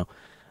watch, you know.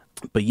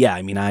 But yeah,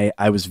 I mean,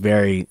 I was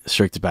very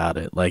strict about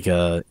it. Like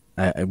I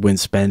wouldn't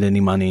spend any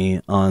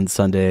money on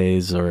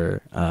Sundays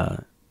or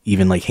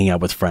even like hang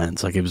out with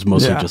friends. Like it was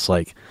mostly just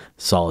like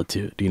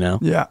solitude, you know.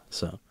 Yeah.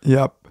 So.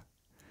 Yep.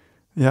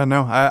 Yeah,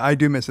 no, I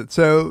do miss it.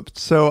 So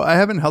I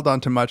haven't held on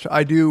to much.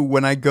 I do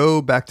when I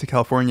go back to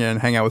California and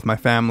hang out with my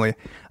family.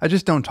 I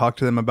just don't talk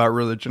to them about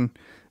religion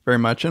very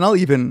much, and I'll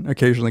even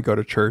occasionally go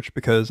to church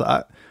because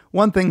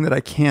one thing that I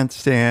can't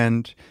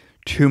stand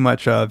too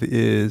much of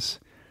is,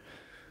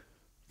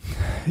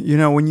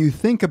 when you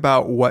think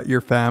about what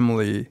your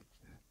family,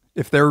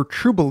 if they're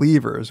true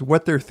believers,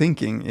 what they're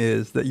thinking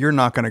is that you're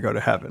not going to go to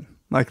heaven.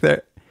 Like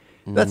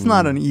that's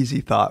not an easy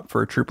thought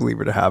for a true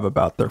believer to have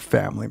about their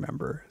family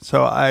member.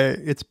 So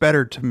it's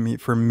better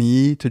for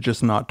me to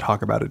just not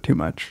talk about it too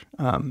much.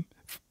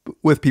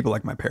 With people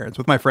like my parents,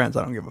 with my friends,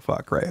 I don't give a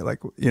fuck, right? Like,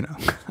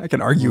 I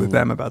can argue with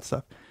them about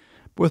stuff.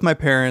 But with my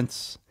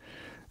parents,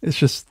 it's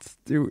just,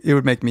 it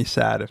would make me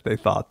sad if they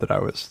thought that I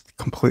was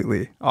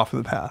completely off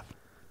of the path.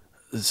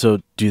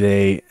 So do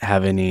they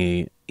have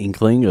any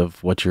inkling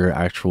of what your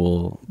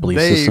actual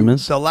belief system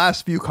is? The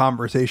last few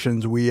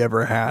conversations we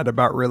ever had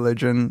about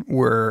religion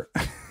were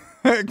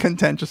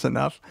contentious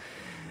enough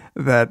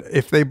that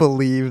if they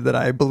believe that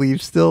I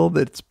believe still,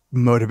 that's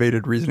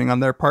motivated reasoning on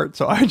their part.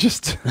 So I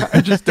just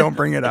don't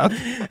bring it up.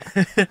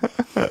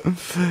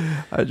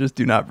 I just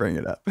do not bring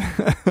it up.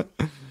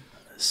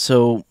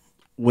 So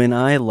when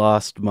I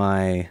lost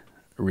my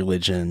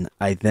religion,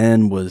 I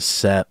then was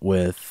set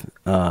with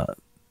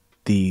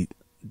the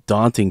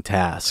daunting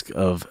task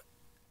of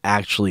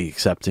actually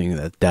accepting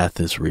that death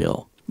is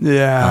real.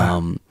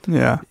 Yeah.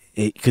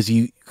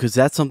 Because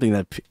that's something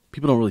that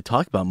people don't really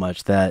talk about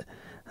much, that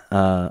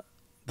the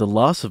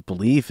loss of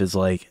belief is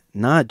like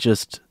not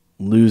just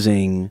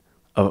losing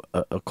a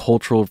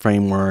cultural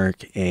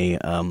framework, a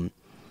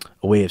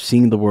way of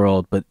seeing the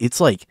world, but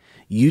it's like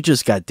you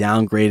just got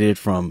downgraded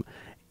from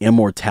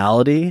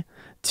immortality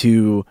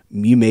to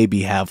you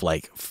maybe have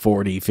like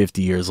 40,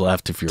 50 years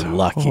left if you're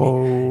lucky,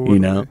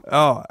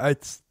 Oh,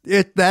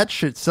 that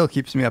shit still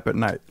keeps me up at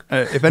night.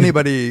 If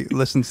anybody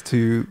listens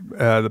to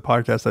the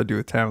podcast I do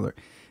with Tamler,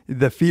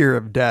 the fear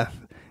of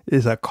death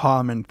is a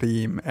common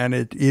theme, and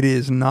it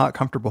is not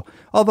comfortable.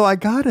 Although I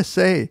gotta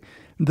say,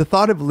 the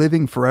thought of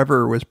living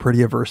forever was pretty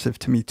aversive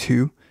to me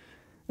too.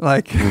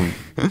 Like,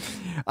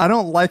 I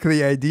don't like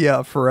the idea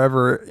of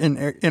forever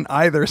in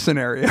either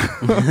scenario.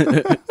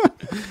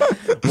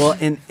 Well,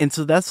 and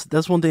so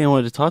that's one thing I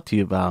wanted to talk to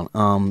you about.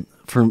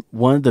 For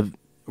one of the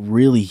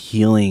really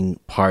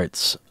healing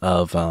parts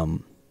of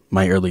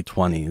my early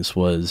 20s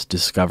was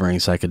discovering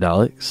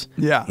psychedelics.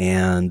 Yeah.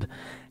 And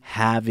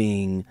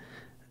having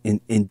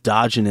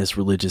endogenous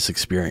religious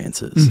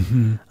experiences.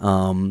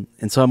 Mm-hmm.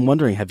 And so I'm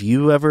wondering, have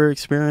you ever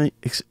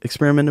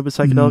experimented with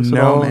psychedelics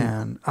at all? No,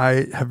 man,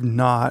 I have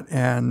not.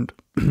 And,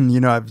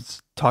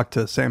 I've talked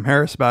to Sam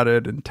Harris about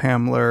it and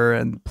Tamler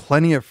and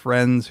plenty of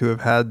friends who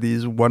have had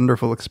these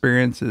wonderful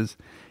experiences.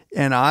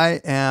 And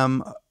I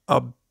am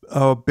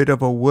a bit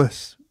of a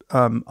wuss.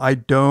 The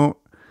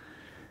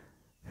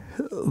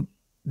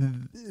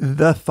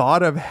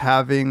thought of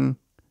having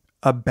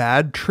a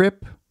bad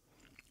trip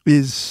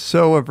is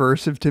so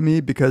aversive to me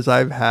because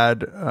I've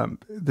had,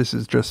 this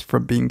is just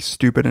from being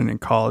stupid and in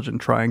college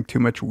and trying too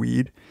much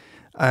weed.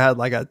 I had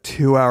like a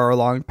 2-hour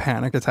long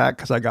panic attack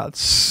because I got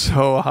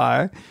so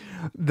high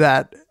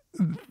that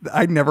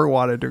I never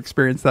wanted to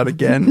experience that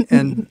again.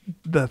 And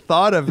the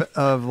thought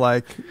of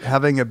like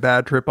having a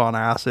bad trip on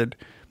acid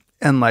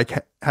and like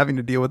having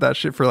to deal with that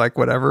shit for like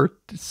whatever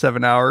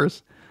 7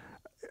 hours,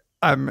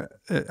 I'm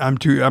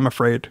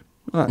afraid.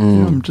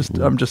 I'm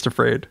just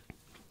afraid.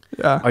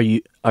 Yeah. Are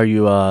you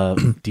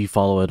do you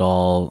follow at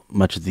all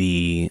much of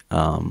the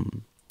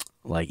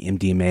like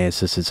MDMA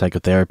assisted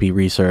psychotherapy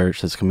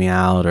research that's coming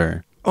out,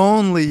 or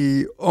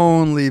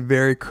only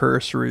very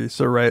cursory?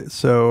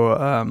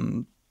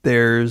 So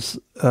there's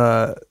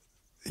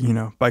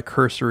by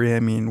cursory I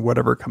mean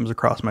whatever comes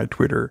across my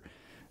Twitter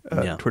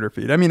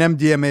feed. I mean,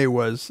 MDMA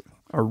was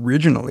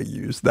originally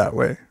used that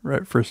way,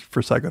 right,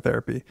 for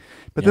psychotherapy,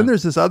 but then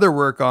there's this other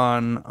work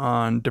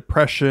on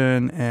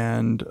depression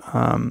and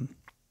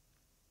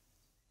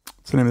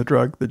what's the name of the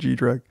drug? The G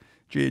drug.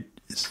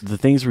 The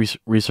things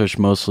researched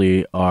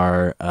mostly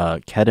are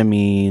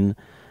ketamine,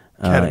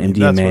 MDMA.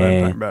 That's what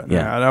I'm talking about.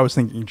 Yeah, and I was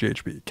thinking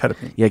GHB,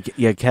 ketamine. Yeah,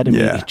 ketamine,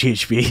 yeah.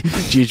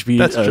 GHB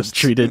that's just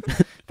treated.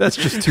 That's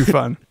just too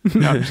fun. So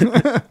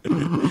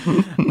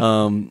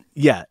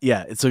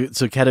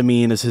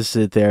ketamine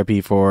assisted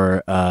therapy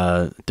for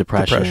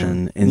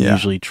depression and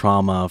usually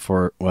trauma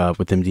for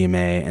with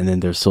MDMA, and then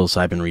there's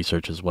psilocybin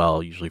research as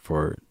well, usually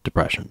for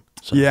depression.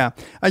 So. Yeah,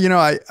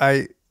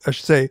 I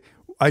should say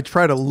I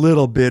tried a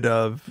little bit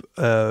of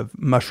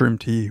mushroom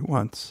tea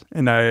once,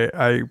 and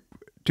I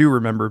do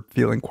remember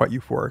feeling quite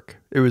euphoric.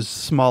 It was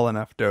small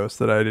enough dose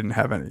that I didn't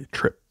have any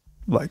trip.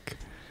 I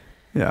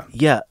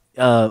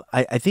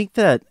think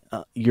that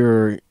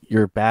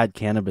your bad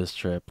cannabis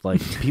trip,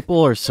 like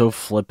people are so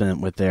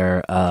flippant with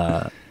their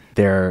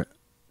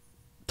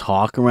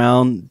talk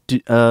around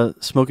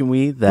smoking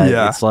weed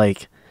that it's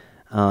like,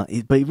 but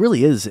it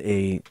really is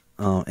an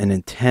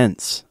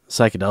intense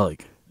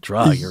psychedelic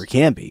drug, or it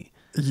can be.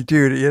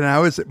 Dude,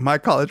 my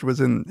college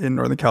was in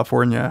Northern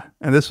California,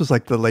 and this was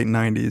like the late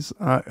 90s.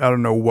 I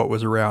don't know what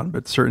was around,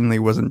 but certainly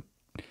wasn't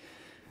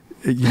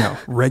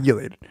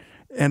regulated.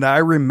 And I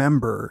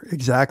remember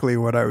exactly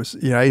what I was,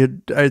 I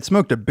had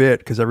smoked a bit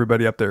because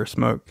everybody up there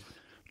smoked.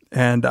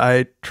 And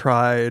I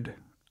tried,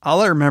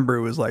 all I remember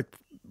it was like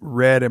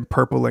red and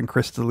purple and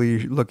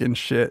crystally looking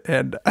shit.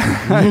 And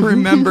I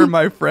remember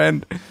my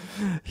friend,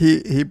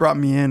 he brought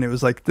me in. It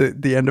was like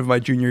the end of my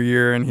junior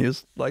year. And he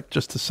was like,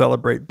 just to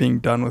celebrate being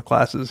done with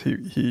classes,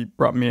 he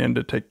brought me in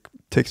to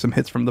take some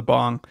hits from the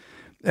bong.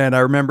 And I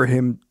remember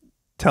him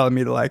telling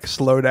me to like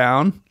slow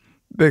down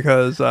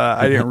because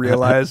I didn't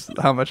realize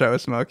how much I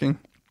was smoking.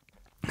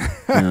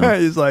 Yeah.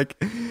 He's like,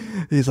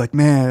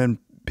 man,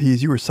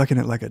 Peas, you were sucking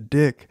it like a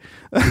dick.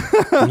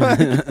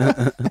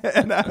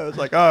 And I was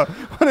like, oh,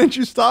 why didn't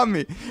you stop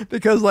me?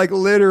 Because like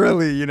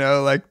literally,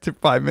 like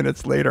 5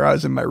 minutes later, I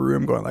was in my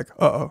room going like,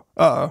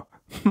 uh-oh,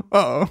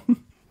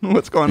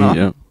 what's going on?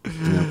 Yeah.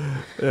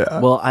 Yeah.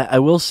 Well, I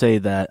will say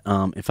that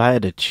if I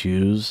had to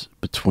choose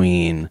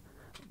between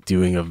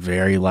doing a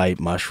very light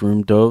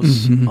mushroom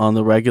dose on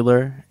the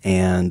regular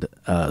and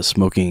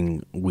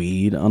smoking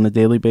weed on a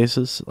daily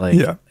basis,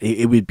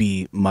 it would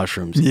be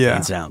mushrooms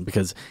hands down,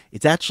 because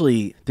it's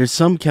actually, there's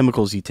some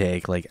chemicals you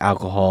take like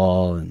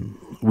alcohol and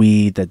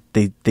weed that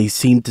they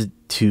seem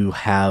to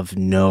have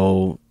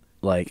no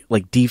like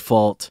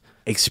default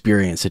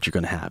experience that you're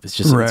going to have. It's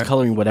just it's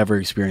coloring whatever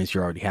experience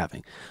you're already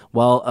having.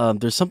 While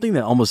there's something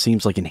that almost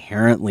seems like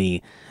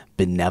inherently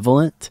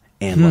benevolent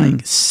and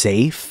like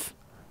safe,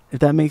 if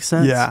that makes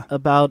sense,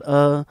 about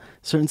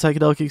certain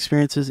psychedelic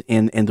experiences.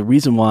 And the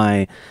reason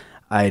why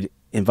I'd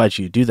invite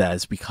you to do that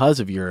is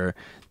because of your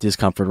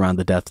discomfort around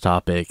the death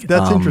topic.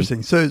 That's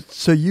interesting.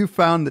 So you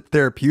found it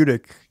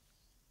therapeutic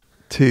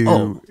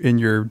in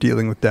your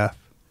dealing with death.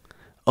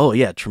 Oh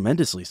yeah,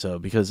 tremendously so,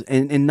 because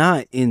and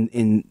not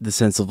in the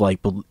sense of like,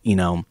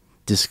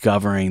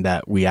 discovering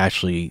that we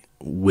actually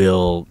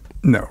will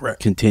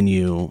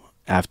continue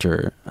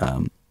after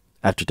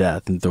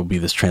death, and there'll be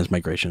this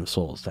transmigration of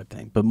souls type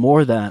thing, but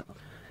more that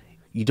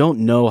you don't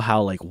know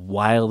how like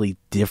wildly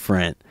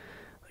different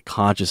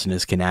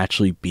consciousness can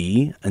actually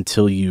be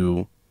until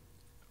you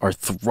are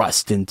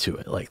thrust into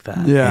it like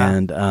that.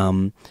 And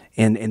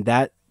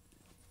that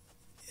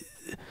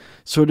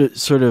sort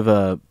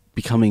of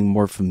becoming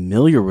more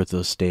familiar with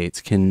those states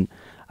can,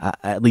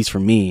 at least for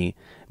me,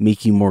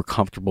 make you more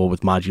comfortable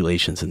with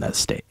modulations in that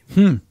state.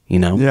 Yeah,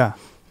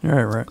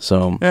 right.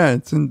 So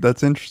that's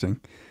interesting.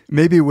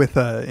 Maybe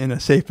in a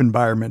safe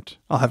environment,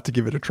 I'll have to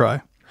give it a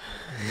try.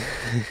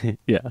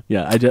 Yeah.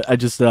 I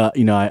just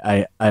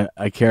I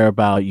care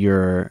about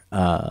your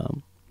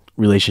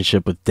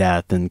relationship with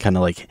death, and kind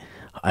of like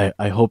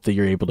I hope that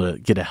you're able to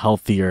get a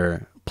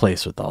healthier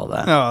place with all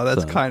that. Oh,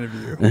 that's kind of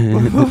you.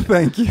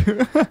 Thank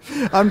you.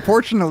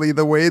 Unfortunately,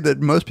 the way that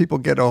most people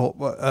get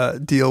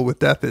a deal with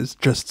death is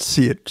just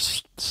see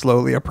it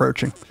slowly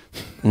approaching.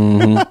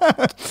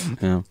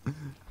 Yeah.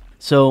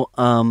 So,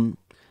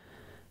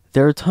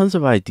 there are tons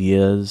of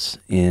ideas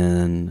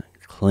in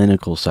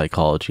clinical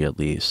psychology, at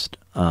least,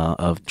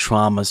 of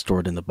trauma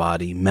stored in the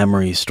body,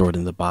 memory stored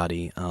in the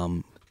body.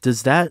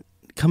 Does that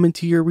come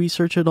into your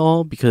research at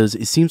all? Because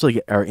it seems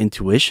like our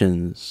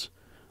intuitions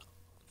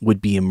would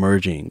be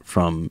emerging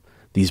from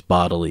these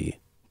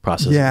bodily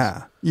processes.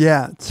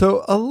 Yeah.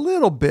 So a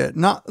little bit,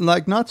 not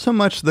so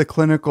much the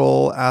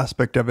clinical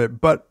aspect of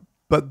it, but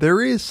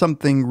there is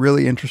something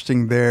really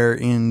interesting there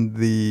in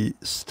the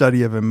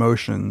study of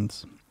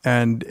emotions.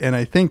 And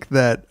I think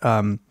that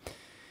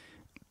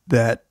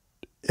that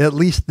at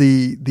least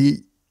the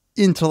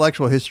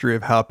intellectual history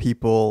of how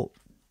people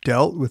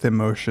dealt with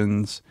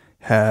emotions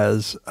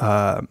has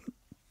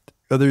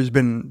there's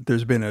been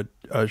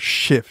a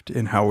shift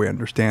in how we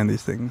understand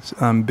these things,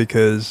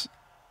 because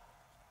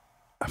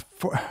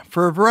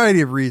for a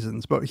variety of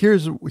reasons. But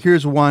here's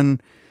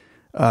one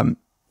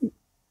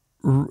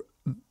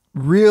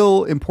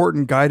real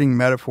important guiding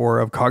metaphor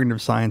of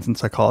cognitive science and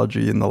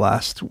psychology in the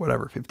last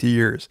 50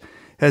 years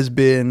has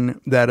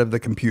been that of the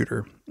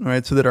computer,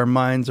 right? So that our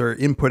minds are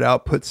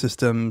input-output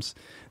systems.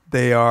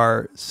 They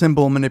are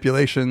symbol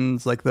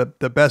manipulations. Like the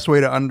best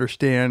way to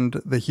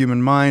understand the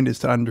human mind is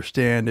to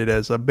understand it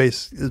as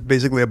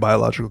basically a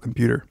biological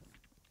computer.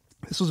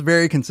 This was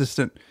very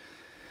consistent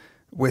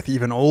with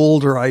even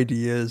older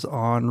ideas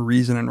on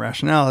reason and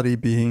rationality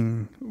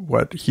being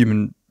what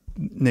human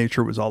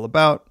nature was all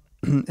about,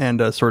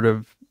 and sort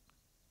of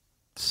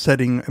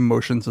setting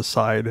emotions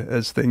aside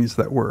as things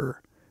that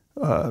were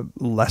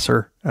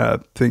lesser,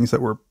 things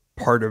that were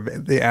part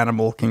of the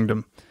animal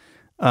kingdom.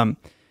 And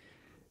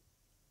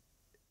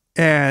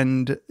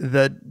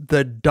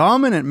the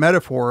dominant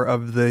metaphor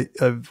of the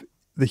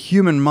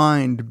human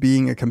mind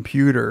being a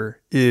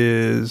computer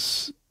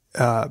is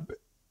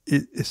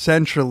it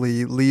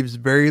essentially leaves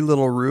very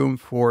little room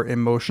for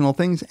emotional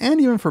things and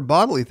even for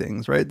bodily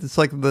things, right? It's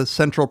like the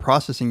central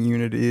processing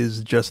unit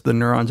is just the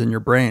neurons in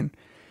your brain.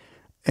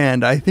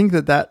 And I think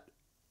that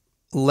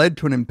led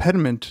to an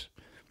impediment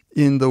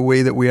in the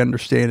way that we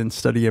understand and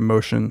study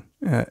emotion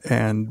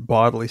and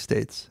bodily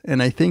states.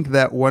 And I think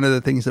that one of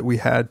the things that we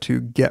had to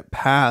get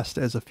past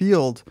as a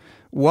field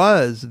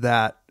was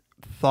that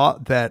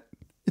thought that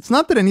it's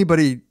not that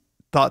anybody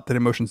thought that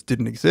emotions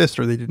didn't exist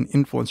or they didn't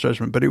influence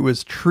judgment, but it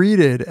was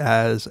treated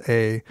as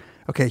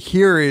okay,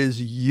 here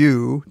is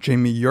you,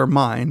 Jamie, your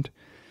mind.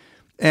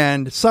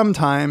 And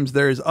sometimes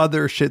there's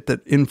other shit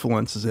that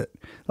influences it,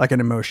 like an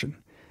emotion.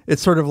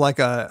 It's sort of like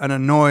an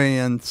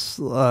annoyance,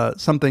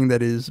 something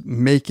that is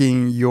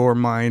making your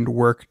mind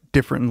work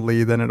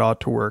differently than it ought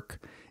to work.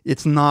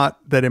 It's not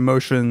that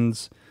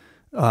emotions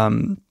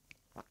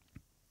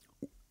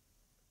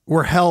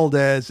were held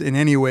as in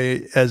any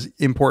way as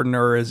important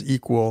or as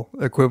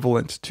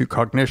equivalent to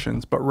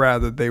cognitions, but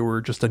rather they were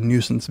just a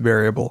nuisance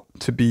variable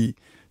to be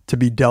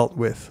dealt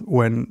with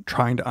when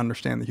trying to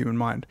understand the human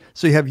mind.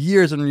 So you have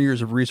years and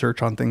years of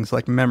research on things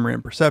like memory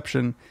and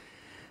perception,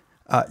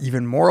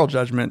 even moral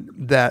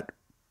judgment, that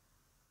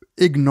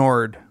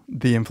ignored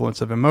the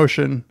influence of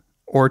emotion,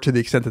 or to the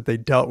extent that they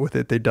dealt with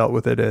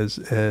it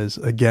as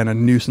again, a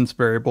nuisance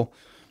variable.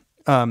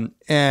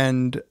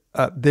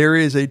 There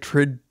is a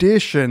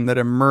tradition that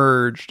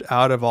emerged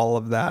out of all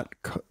of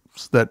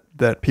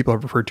that people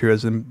have referred to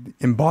as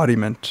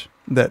embodiment,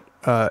 that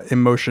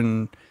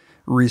emotion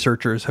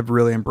researchers have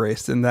really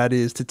embraced, and that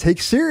is to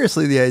take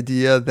seriously the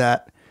idea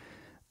that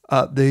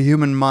the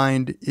human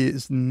mind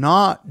is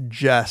not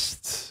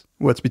just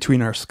what's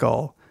between our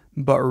skull,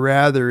 but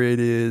rather it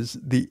is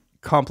the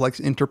complex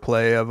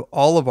interplay of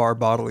all of our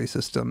bodily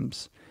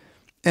systems.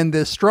 And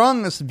the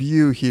strongest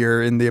view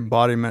here in the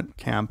embodiment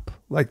camp,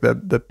 like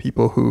the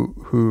people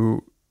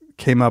who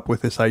came up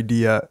with this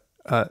idea,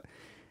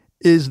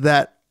 is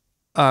that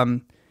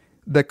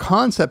the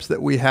concepts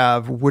that we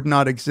have would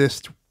not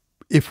exist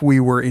if we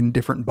were in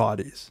different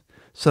bodies.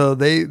 So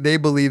they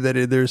believe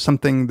that there's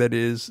something that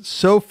is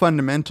so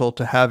fundamental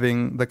to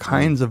having the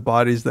kinds of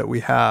bodies that we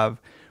have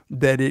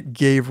that it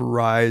gave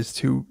rise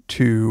to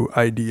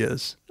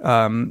ideas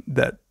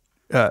that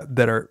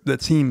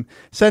seem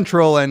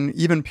central and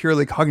even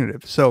purely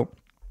cognitive. So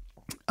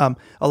a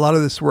lot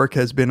of this work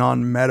has been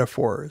on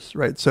metaphors,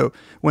 right? So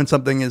when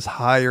something is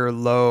high or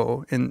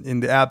low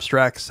in the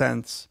abstract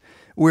sense,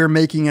 we're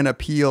making an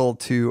appeal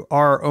to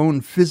our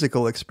own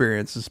physical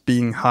experiences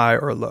being high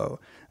or low,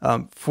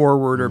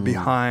 forward or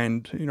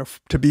behind,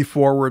 to be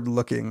forward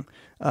looking.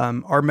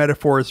 Our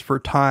metaphors for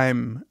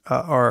time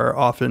are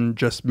often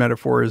just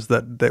metaphors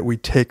that we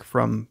take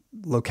from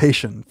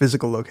location,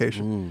 physical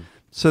location.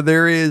 So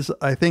there is,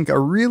 I think, a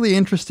really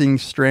interesting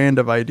strand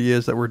of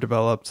ideas that were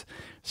developed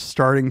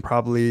starting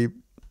probably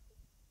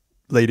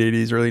late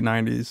 80s, early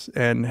 90s,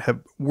 and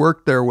have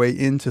worked their way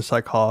into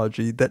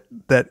psychology that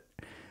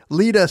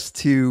lead us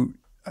to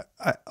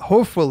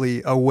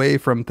hopefully away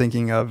from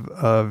thinking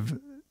of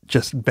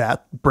just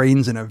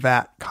brains in a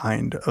vat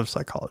kind of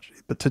psychology,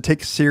 but to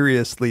take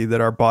seriously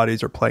that our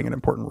bodies are playing an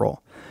important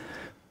role.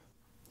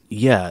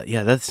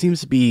 Yeah, that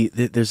seems to be,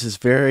 there's this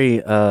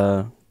very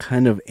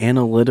kind of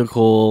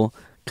analytical,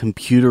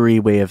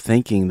 computery way of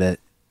thinking that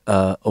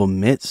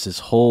omits this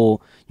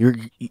whole,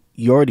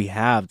 you already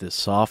have this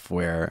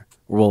software,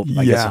 well,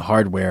 I guess the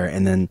hardware,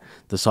 and then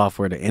the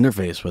software to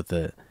interface with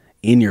it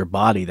in your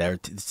body that are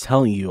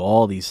telling you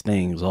all these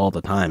things all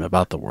the time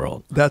about the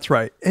world. That's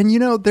right. And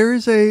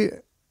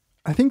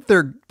I think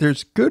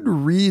there's good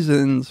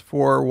reasons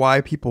for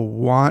why people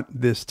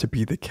want this to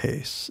be the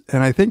case.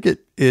 And I think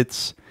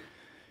it's,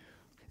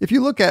 if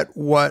you look at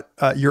what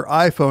your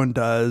iPhone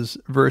does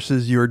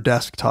versus your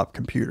desktop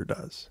computer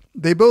does,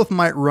 they both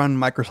might run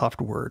Microsoft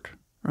Word,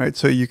 right?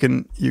 So you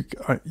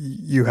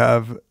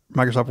have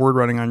Microsoft Word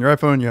running on your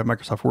iPhone, you have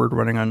Microsoft Word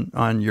running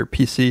on your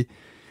PC.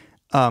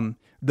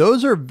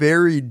 Those are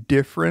very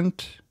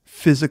different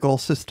physical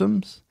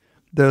systems.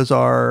 Those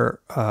are,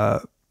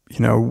 one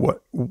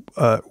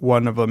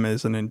of them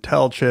is an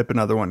Intel chip,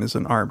 another one is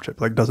an ARM chip.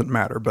 Like, doesn't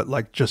matter, but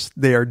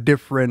they are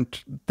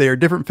different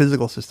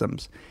physical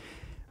systems.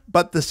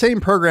 But the same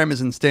program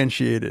is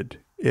instantiated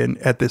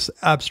at this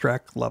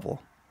abstract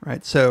level,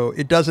 right? So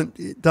it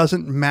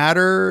doesn't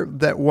matter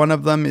that one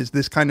of them is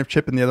this kind of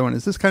chip and the other one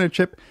is this kind of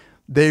chip.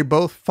 They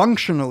both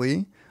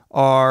functionally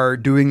are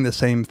doing the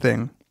same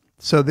thing.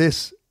 So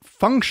this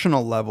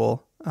functional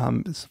level,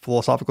 this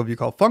philosophical view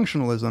called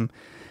functionalism,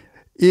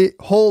 it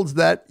holds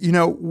that,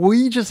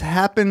 we just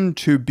happen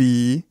to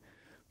be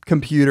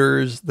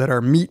computers that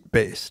are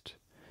meat-based.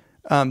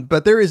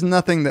 But there is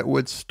nothing that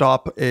would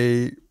stop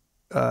a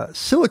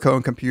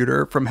silicone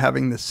computer from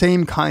having the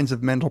same kinds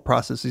of mental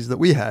processes that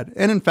we had.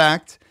 And in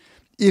fact,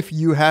 if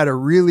you had a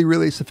really,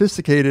 really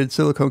sophisticated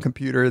silicone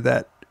computer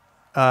that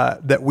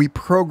we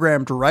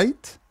programmed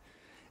right,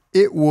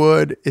 it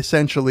would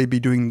essentially be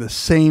doing the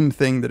same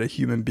thing that a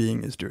human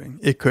being is doing.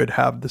 It could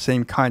have the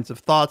same kinds of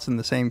thoughts and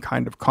the same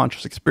kind of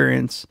conscious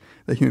experience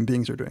that human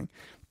beings are doing.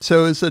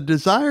 So it's a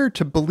desire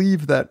to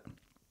believe that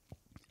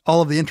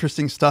all of the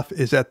interesting stuff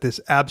is at this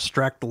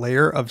abstract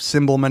layer of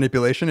symbol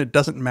manipulation. It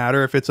doesn't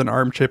matter if it's an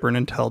ARM chip or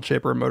an Intel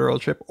chip or a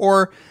Motorola chip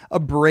or a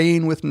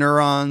brain with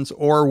neurons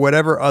or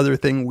whatever other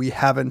thing we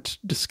haven't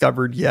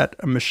discovered yet.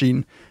 A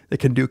machine that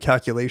can do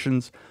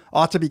calculations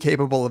ought to be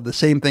capable of the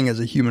same thing as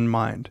a human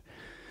mind.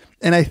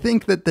 And I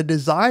think that the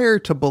desire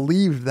to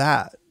believe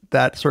that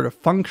sort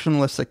of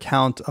functionalist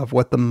account of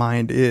what the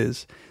mind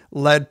is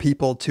led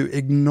people to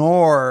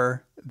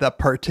ignore the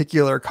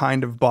particular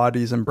kind of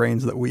bodies and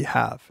brains that we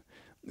have.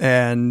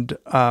 And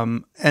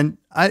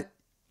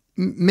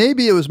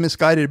maybe it was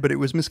misguided, but it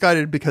was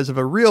misguided because of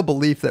a real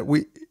belief that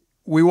we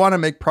want to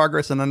make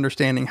progress in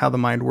understanding how the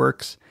mind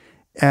works.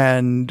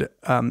 And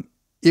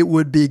it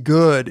would be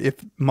good if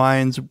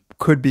minds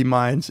could be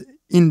minds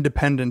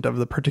independent of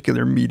the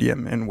particular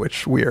medium in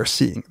which we are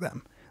seeing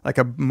them. Like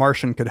a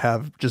Martian could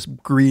have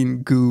just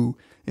green goo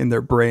in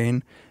their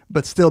brain,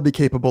 but still be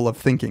capable of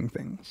thinking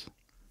things.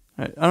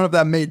 I don't know if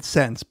that made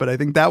sense, but I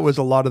think that was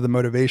a lot of the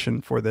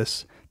motivation for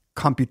this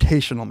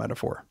computational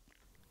metaphor.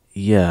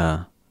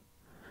 Yeah.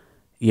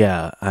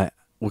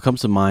 What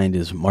comes to mind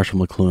is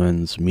Marshall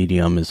McLuhan's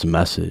Medium is a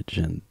Message,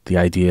 and the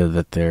idea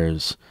that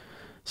there's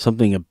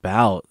something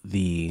about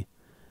the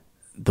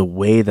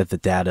way that the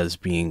data is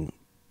being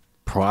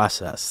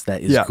processed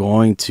that is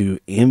going to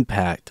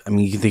impact. I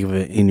mean, you can think of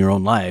it in your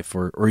own life,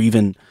 or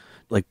even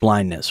like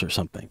blindness or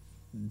something.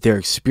 Their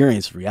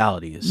experience of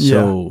reality is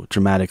so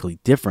dramatically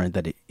different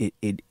that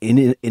it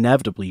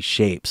inevitably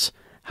shapes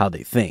how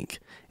they think.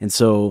 And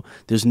so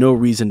there's no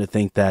reason to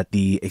think that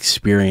the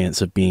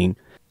experience of being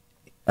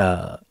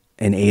an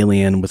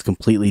alien with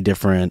completely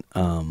different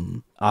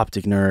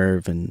optic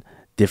nerve and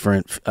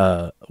different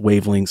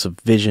wavelengths of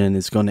vision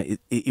is going to,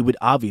 it would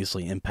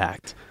obviously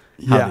impact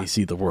how they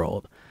see the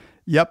world.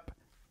 Yep.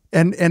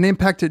 And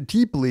impact it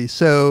deeply.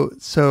 So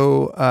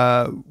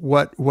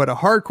what a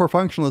hardcore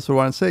functionalist would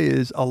want to say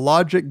is a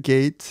logic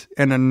gate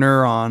and a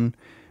neuron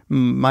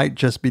might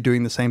just be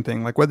doing the same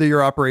thing. Like whether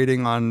you're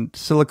operating on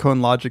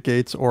silicon logic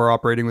gates or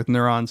operating with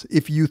neurons,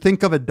 if you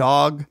think of a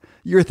dog,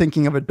 you're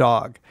thinking of a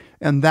dog.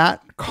 And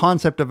that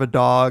concept of a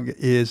dog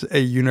is a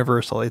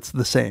universal. It's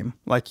the same.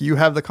 Like you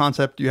have the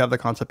concept.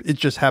 It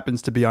just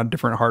happens to be on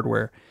different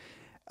hardware.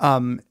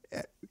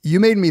 You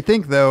made me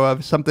think though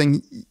of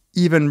something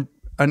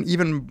an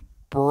even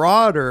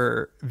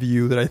broader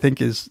view that I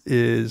think is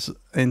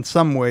in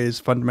some ways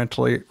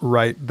fundamentally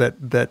right,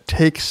 that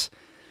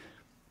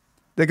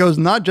goes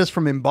not just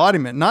from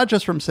embodiment, not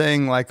just from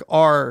saying like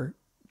our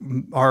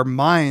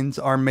minds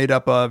are made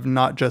up of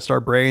not just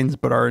our brains,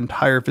 but our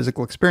entire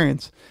physical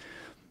experience,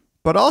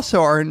 but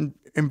also our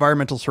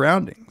environmental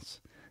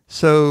surroundings.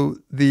 So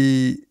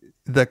the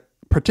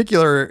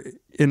particular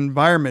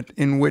environment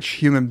in which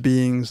human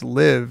beings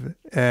live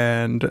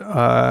and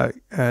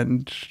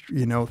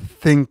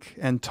think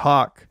and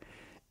talk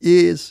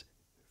is,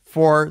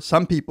 for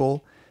some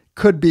people,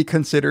 could be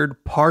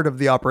considered part of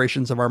the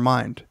operations of our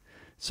mind.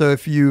 So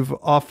if you've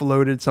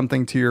offloaded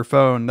something to your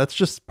phone, that's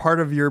just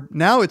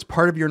now it's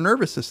part of your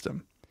nervous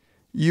system.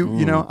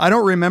 I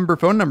don't remember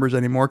phone numbers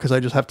anymore because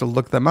I just have to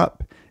look them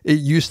up. It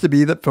used to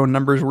be that phone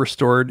numbers were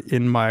stored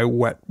in my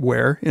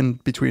wetware in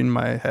between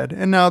my head,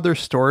 and now they're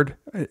stored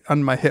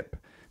on my hip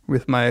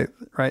with my,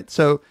 right?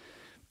 So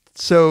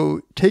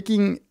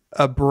taking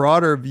a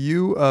broader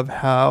view of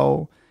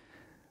how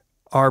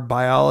our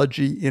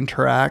biology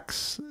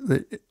interacts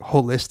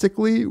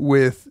holistically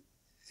with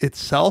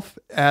itself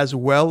as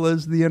well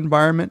as the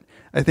environment,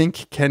 I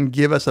think can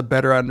give us a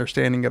better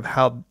understanding of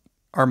how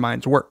our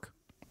minds work.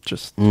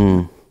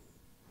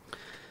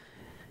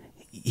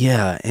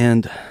 Yeah,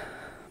 and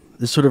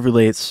this sort of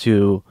relates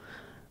to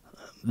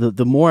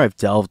the more I've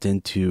delved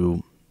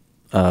into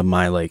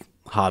my like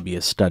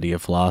hobbyist study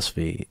of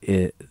philosophy,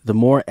 the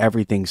more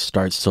everything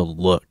starts to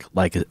look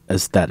like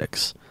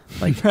aesthetics.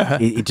 Like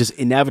it just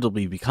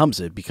inevitably becomes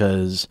it,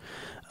 because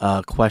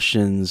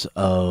questions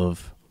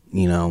of,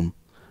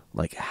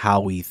 like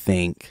how we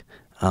think,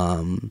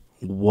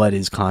 what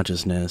is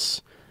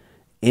consciousness,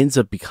 ends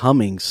up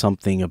becoming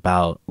something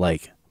about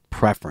like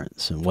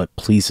preference and what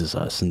pleases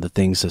us and the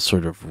things that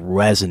sort of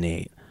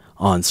resonate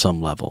on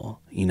some level,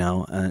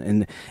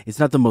 and it's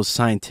not the most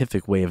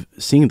scientific way of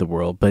seeing the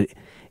world, but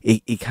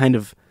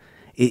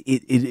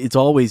it's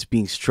always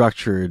being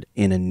structured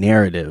in a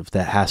narrative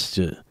that has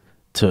to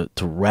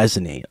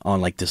resonate on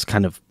like this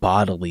kind of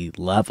bodily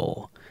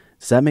level.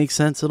 Does that make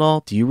sense at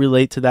all? Do you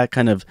relate to that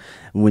kind of,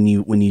 when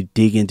you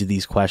dig into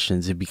these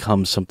questions, it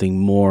becomes something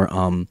more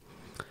kind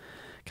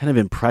of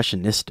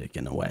impressionistic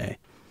in a way?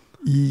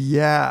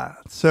 Yeah.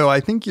 So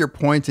I think you're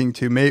pointing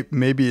to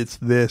maybe it's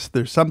this.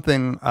 There's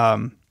something.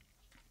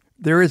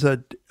 There is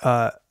a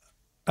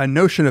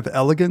notion of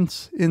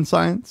elegance in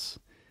science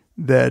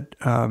that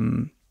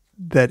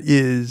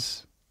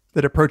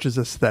approaches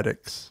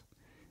aesthetics,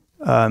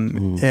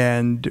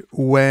 and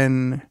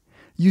when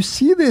you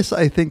see this,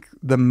 I think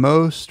the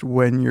most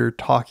when you're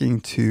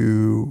talking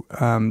to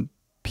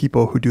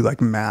people who do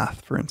like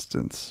math, for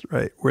instance,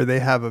 right, where they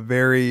have a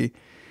very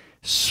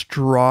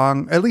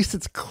strong, at least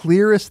it's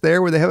clearest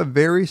there, where they have a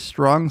very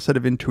strong set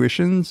of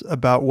intuitions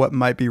about what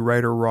might be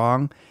right or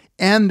wrong,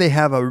 and they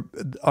have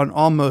an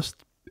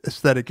almost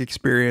aesthetic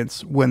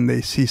experience when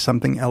they see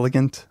something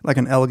elegant, like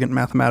an elegant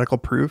mathematical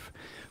proof.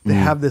 They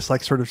have this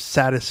like sort of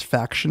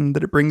satisfaction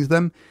that it brings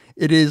them.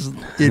 It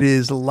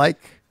is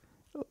like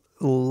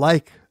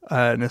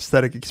an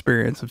aesthetic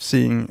experience of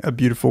seeing a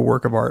beautiful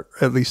work of art,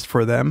 at least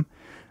for them.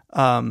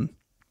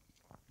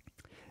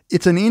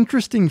 It's an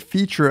interesting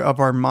feature of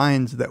our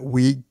minds that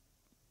we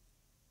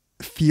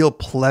feel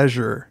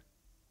pleasure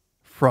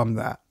from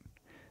that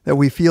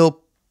we feel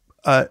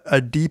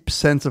a deep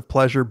sense of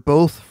pleasure,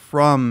 both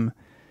from,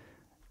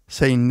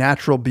 say,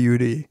 natural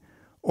beauty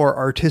or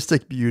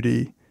artistic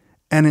beauty,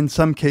 and in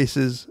some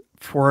cases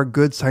for a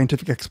good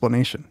scientific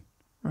explanation,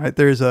 right?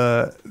 There is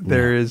a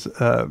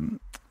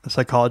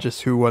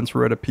psychologist who once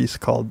wrote a piece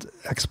called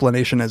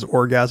Explanation as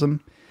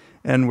Orgasm.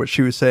 And what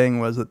she was saying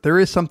was that there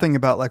is something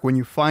about, like, when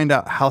you find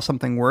out how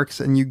something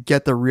works and you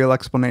get the real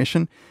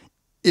explanation,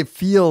 it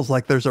feels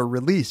like there's a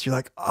release. You're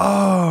like,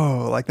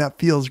 oh, like that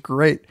feels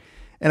great.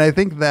 And I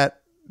think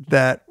that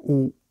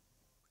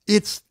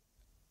it's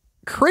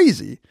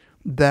crazy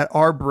that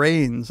our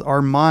brains,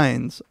 our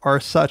minds are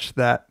such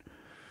that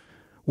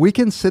we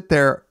can sit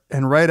there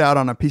and write out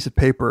on a piece of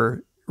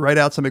paper, write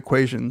out some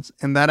equations,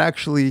 and that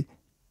actually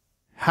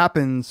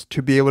happens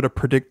to be able to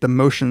predict the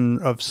motion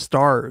of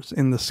stars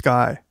in the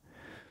sky.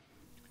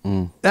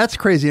 That's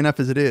crazy enough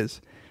as it is.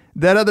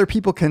 That other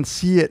people can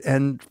see it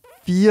and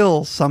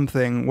feel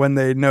something when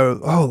they know,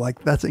 oh,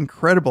 like, that's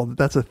incredible.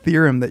 That's a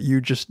theorem that you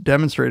just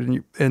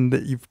demonstrated and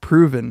that you've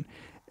proven.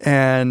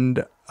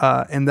 And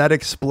that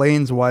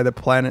explains why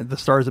the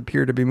stars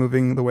appear to be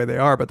moving the way they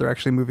are, but they're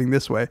actually moving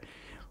this way.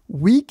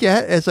 We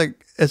get, as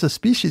a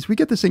species, we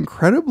get this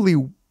incredibly,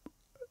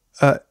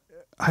 I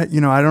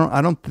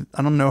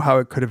don't know how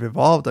it could have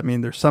evolved. I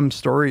mean, there's some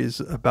stories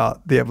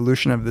about the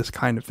evolution of this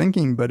kind of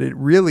thinking, but it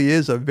really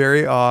is a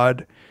very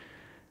odd.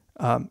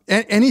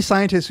 Any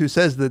scientist who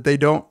says that they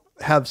don't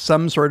have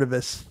some sort of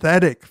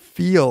aesthetic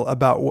feel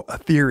about a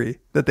theory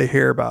that they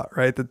hear about,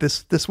 right? That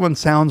this one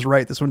sounds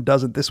right, this one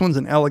doesn't. This one's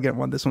an elegant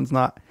one, this one's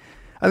not.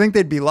 I think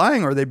they'd be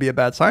lying, or they'd be a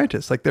bad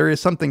scientist. Like, there is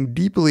something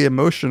deeply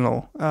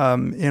emotional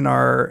in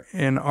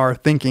our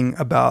thinking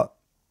about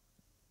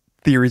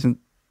theories and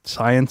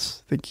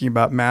science, thinking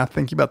about math,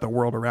 thinking about the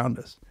world around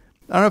us.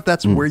 I don't know if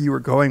that's where you were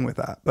going with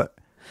that, but.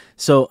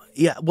 So,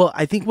 yeah, well,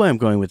 I think where I'm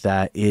going with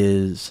that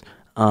is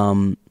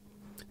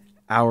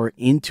our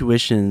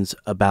intuitions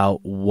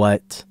about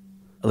what,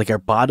 like our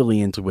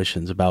bodily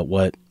intuitions about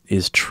what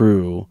is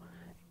true,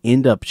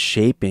 end up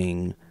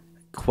shaping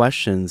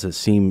questions that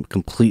seem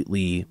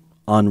completely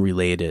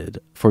unrelated.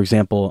 For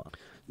example,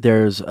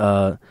 there's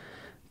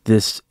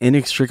this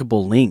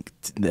inextricable link,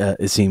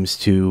 it seems,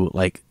 to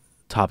like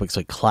topics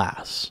like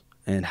class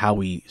and how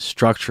we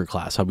structure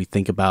class, how we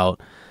think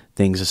about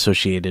things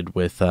associated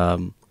with,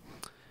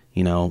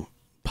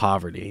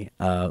 poverty.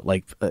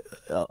 Like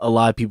a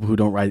lot of people who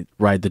don't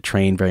ride the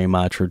train very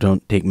much or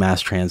don't take mass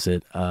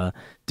transit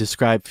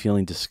describe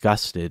feeling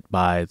disgusted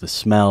by the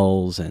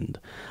smells and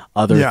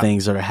other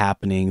things that are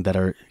happening that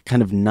are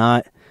kind of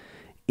not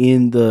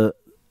in the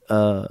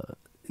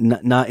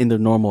not in the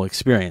normal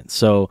experience.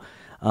 So,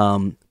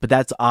 but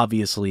that's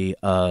obviously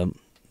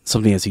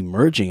something that's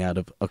emerging out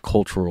of a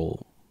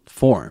cultural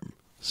form.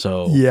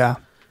 So yeah,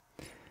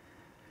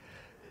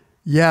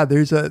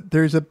 there's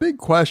a big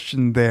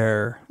question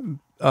there.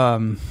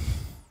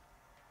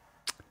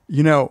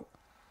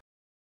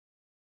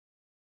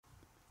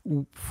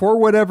 For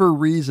whatever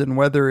reason,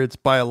 whether it's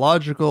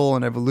biological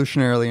and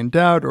evolutionarily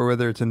endowed, or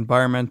whether it's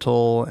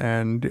environmental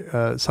and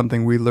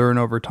something we learn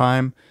over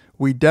time,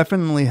 we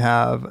definitely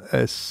have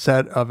a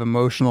set of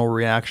emotional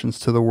reactions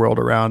to the world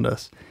around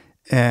us.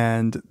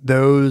 And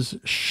those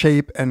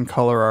shape and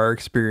color our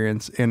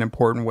experience in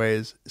important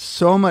ways,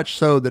 so much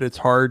so that it's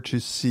hard to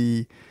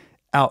see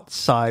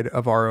outside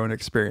of our own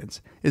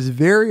experience. It's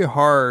very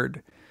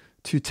hard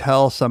to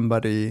tell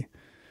somebody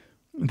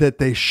that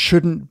they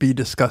shouldn't be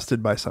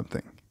disgusted by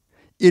something.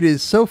 It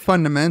is so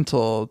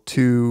fundamental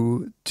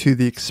to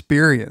the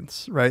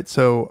experience, right?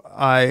 So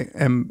I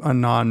am a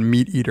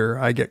non-meat eater.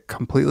 I get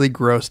completely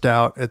grossed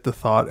out at the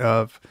thought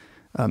of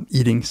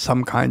eating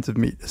some kinds of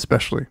meat,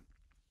 especially.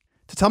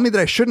 To tell me that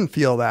I shouldn't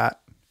feel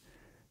that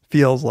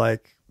feels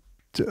like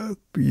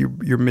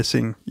you're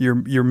missing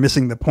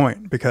the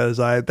point, because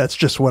that's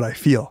just what I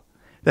feel.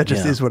 That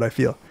just is what I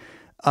feel.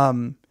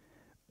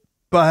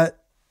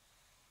 But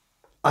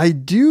I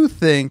do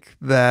think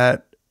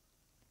that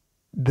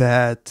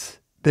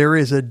there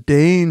is a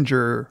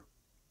danger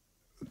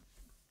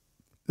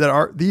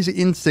that these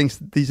instincts,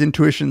 these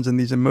intuitions, and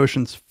these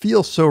emotions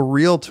feel so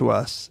real to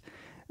us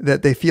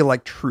that they feel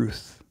like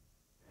truth.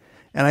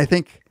 And I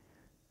think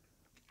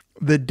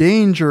the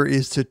danger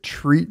is to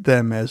treat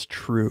them as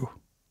true,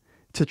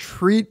 to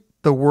treat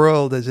the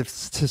world as if,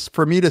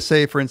 for me to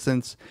say, for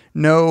instance,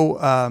 no,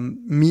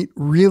 meat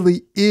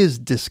really is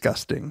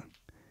disgusting.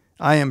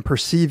 I am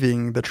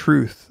perceiving the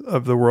truth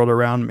of the world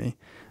around me.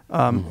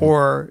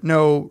 Or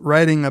no,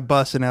 riding a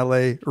bus in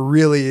LA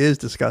really is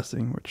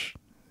disgusting, which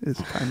is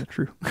kind of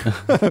true.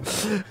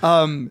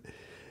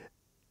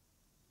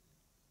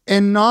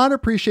 And not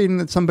appreciating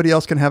that somebody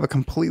else can have a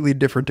completely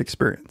different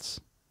experience.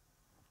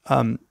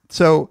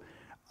 So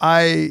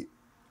I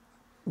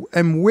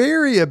am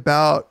wary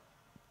about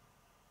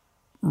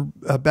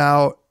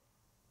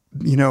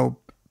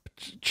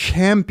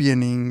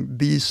championing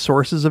these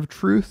sources of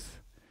truth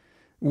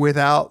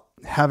without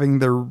having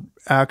the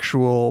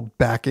actual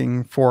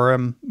backing for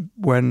them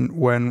when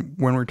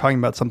we're talking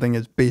about something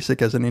as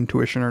basic as an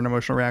intuition or an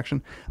emotional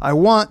reaction. I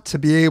want to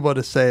be able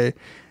to say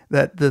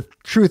that the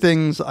true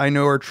things I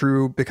know are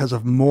true because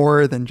of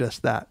more than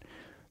just that.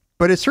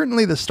 But it's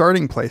certainly the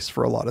starting place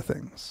for a lot of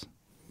things.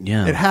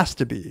 Yeah. It has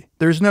to be.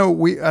 There's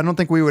no, I don't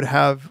think we would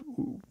have,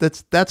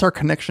 that's our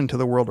connection to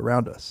the world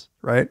around us,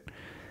 right?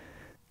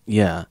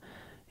 Yeah.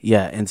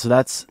 Yeah. And so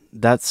that's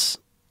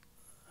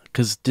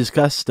because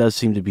disgust does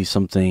seem to be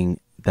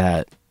something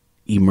that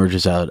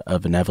emerges out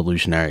of an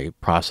evolutionary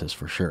process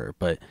for sure.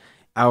 But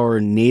our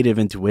native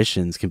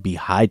intuitions can be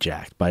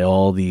hijacked by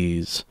all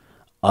these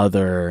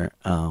other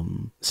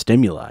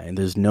stimuli. And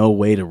there's no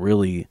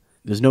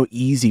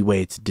easy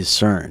way to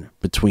discern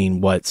between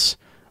what's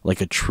like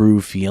a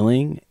true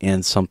feeling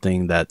and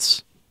something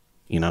that's,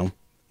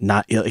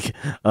 not like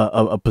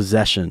a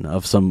possession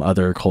of some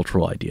other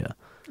cultural idea.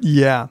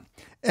 Yeah.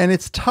 And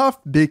it's tough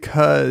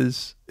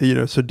because,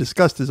 so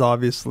disgust is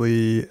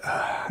obviously,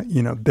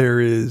 there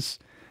is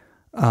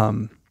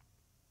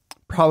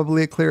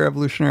probably a clear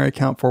evolutionary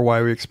account for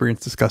why we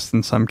experience disgust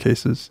in some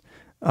cases.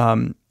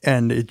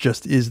 And it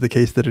just is the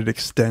case that it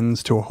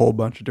extends to a whole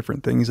bunch of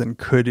different things and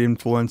could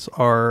influence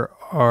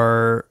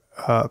our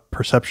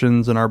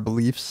perceptions and our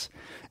beliefs.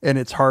 And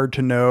it's hard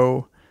to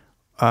know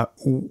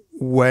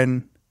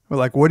when,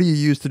 like, what do you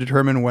use to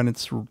determine when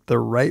it's the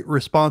right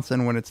response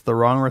and when it's the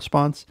wrong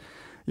response?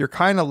 You're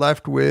kind of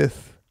left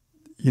with,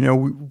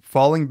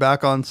 falling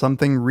back on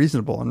something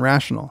reasonable and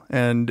rational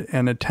and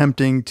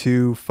attempting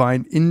to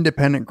find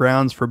independent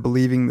grounds for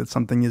believing that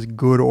something is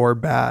good or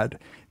bad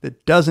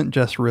that doesn't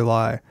just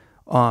rely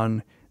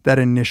on that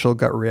initial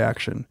gut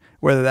reaction,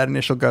 whether that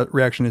initial gut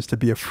reaction is to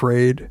be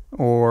afraid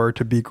or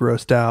to be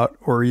grossed out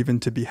or even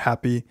to be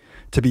happy,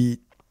 to be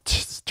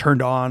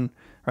turned on,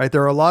 right?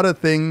 There are a lot of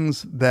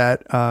things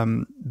that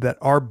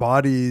our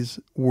bodies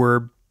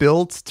were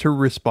built to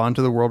respond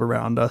to the world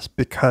around us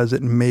because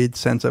it made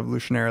sense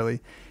evolutionarily.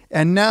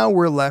 And now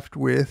we're left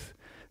with,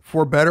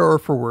 for better or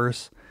for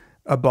worse,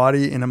 a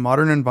body in a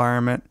modern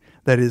environment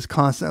that is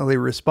constantly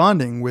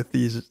responding with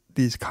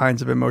these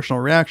kinds of emotional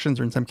reactions,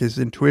 or in some cases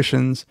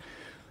intuitions,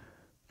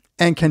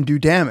 and can do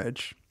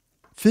damage.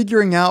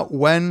 Figuring out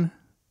when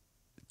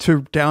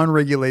to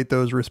downregulate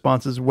those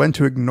responses, when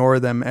to ignore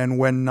them, and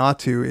when not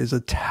to is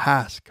a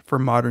task for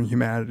modern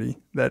humanity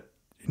that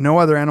no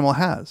other animal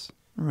has,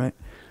 right?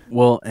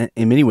 Well,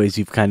 in many ways,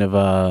 you've kind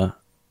of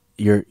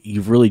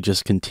you've really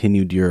just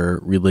continued your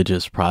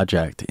religious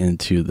project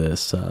into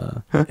this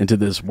into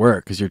this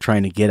work, because you're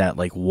trying to get at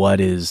like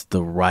what is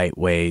the right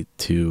way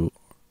to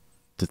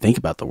think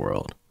about the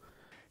world.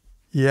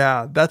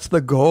 Yeah, that's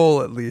the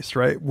goal, at least,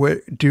 right?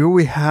 Do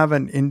we have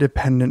an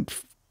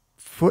independent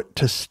foot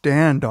to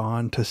stand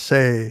on to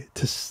say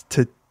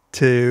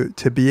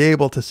to be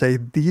able to say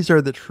these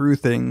are the true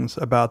things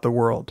about the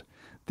world.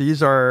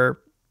 These are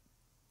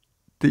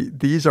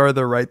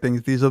the right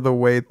things. These are the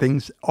way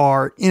things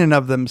are in and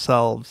of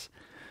themselves.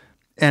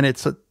 And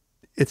it's a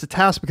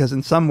task because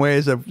in some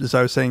ways, as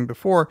I was saying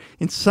before,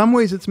 in some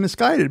ways it's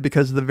misguided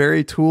because the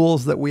very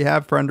tools that we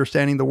have for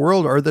understanding the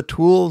world are the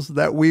tools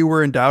that we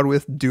were endowed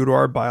with due to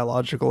our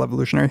biological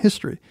evolutionary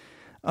history.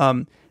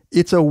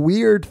 It's a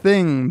weird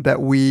thing that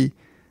we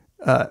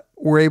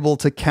were able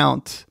to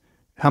count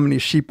how many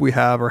sheep we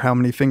have or how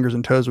many fingers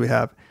and toes we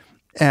have.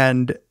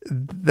 And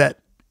that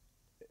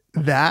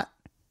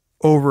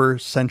over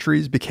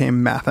centuries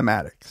became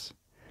mathematics.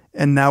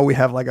 And now we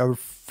have like a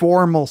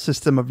formal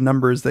system of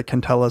numbers that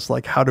can tell us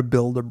like how to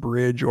build a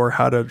bridge or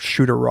how to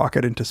shoot a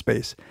rocket into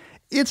space.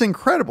 It's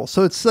incredible.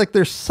 So it's like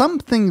there's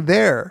something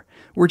there.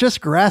 We're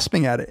just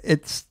grasping at it.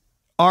 It's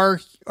our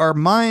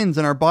minds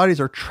and our bodies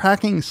are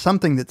tracking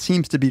something that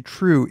seems to be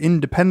true,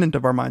 independent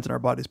of our minds and our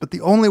bodies. But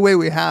the only way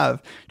we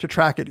have to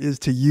track it is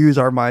to use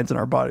our minds and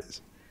our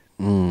bodies.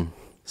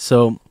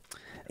 So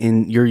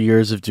in your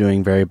years of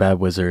doing Very Bad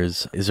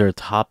Wizards, is there a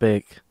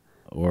topic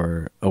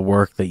or a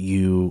work that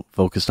you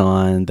focused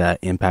on that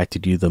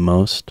impacted you the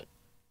most?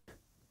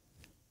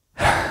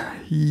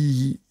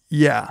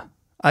 Yeah,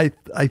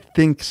 I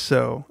think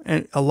so.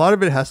 And a lot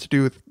of it has to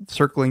do with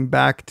circling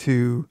back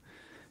to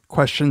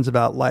questions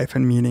about life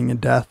and meaning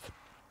and death.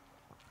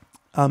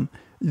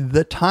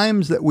 The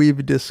times that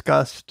we've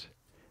discussed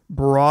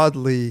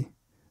broadly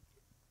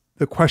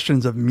the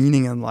questions of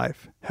meaning in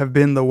life have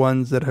been the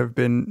ones that have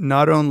been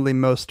not only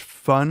most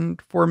fun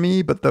for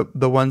me, but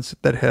the ones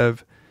that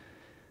have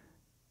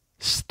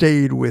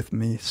stayed with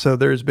me. So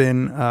there's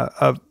been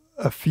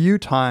a few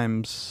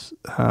times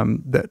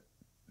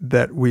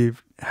that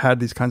we've had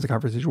these kinds of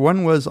conversations.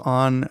 One was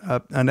on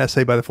an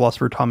essay by the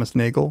philosopher Thomas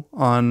Nagel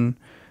on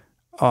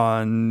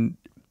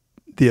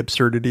the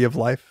absurdity of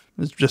life.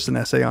 It's just an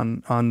essay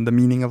on the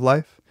meaning of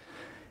life.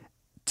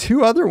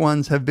 Two other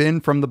ones have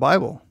been from the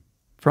Bible,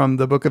 from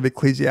the book of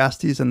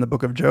Ecclesiastes and the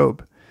book of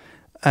Job.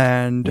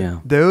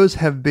 And those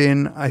have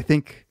been, I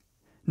think,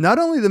 not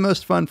only the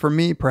most fun for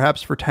me,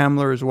 perhaps for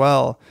Tamler as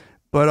well,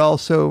 but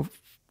also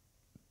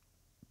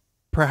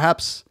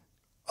perhaps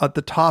at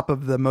the top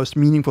of the most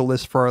meaningful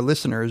list for our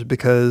listeners,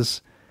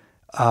 because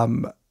I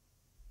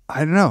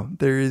don't know,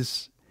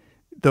 those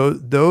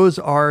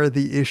are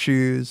the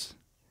issues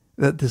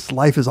that this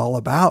life is all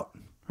about,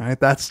 right?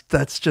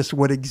 That's just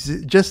what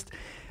exists. Just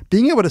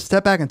being able to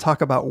step back and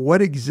talk about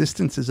what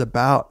existence is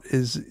about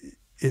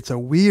it's a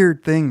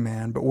weird thing,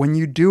 man. But when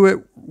you do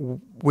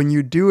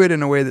it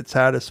in a way that's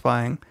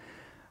satisfying,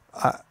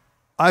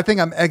 I think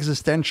I'm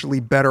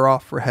existentially better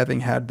off for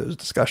having had those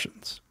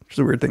discussions, which is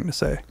a weird thing to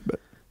say, but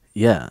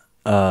Yeah.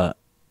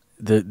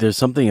 There's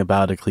something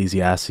about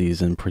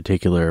Ecclesiastes in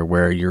particular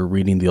where you're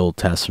reading the Old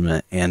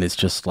Testament and it's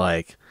just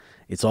like,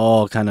 it's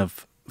all kind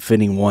of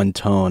fitting one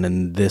tone,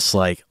 and this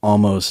like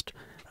almost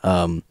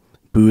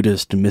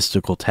Buddhist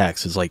mystical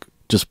text is like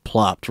just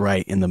plopped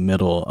right in the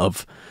middle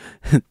of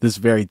this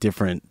very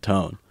different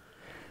tone.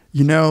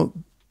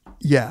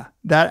 Yeah,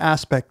 that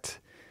aspect,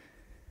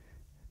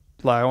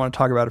 I want to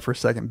talk about it for a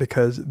second,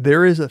 because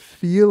there is a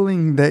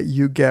feeling that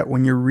you get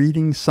when you're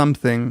reading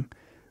something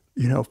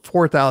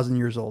 4,000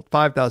 years old,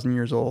 5,000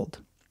 years old.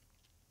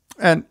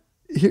 And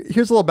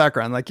here's a little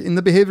background. Like in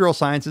the behavioral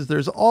sciences,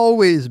 there's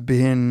always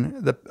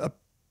been a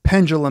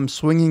pendulum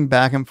swinging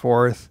back and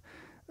forth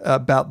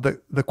about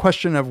the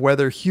question of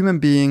whether human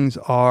beings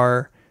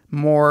are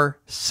more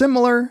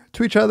similar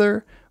to each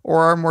other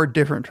or are more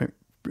different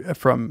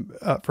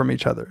from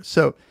each other.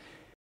 So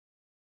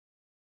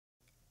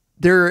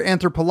there are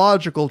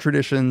anthropological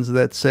traditions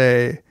that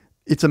say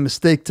it's a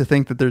mistake to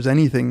think that there's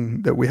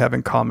anything that we have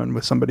in common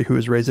with somebody who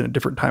was raised in a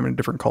different time in a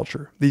different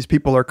culture. These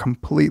people are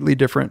completely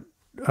different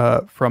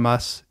from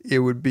us.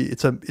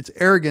 It's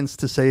arrogance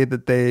to say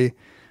that they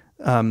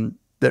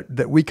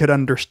that we could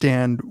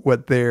understand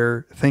what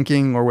they're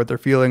thinking or what they're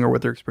feeling or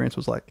what their experience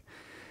was like.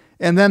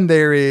 And then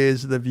there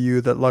is the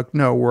view that, look,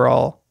 no, we're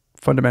all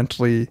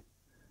fundamentally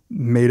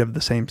made of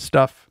the same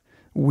stuff.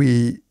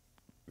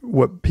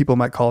 What people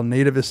might call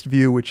nativist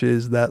view, which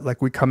is that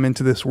like we come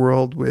into this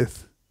world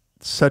with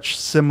such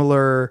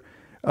similar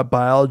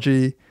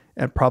biology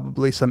and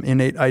probably some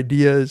innate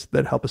ideas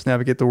that help us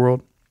navigate the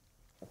world.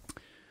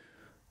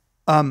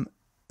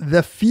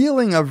 The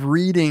feeling of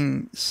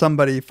reading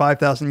somebody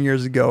 5,000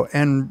 years ago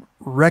and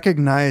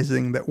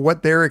recognizing that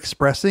what they're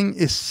expressing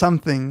is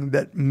something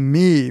that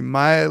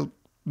my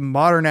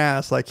modern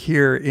ass, like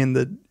here in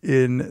the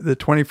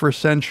 21st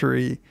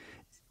century,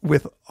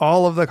 with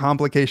all of the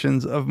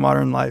complications of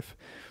modern life,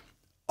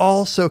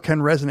 also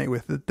can resonate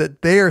with it,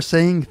 that they are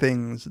saying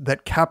things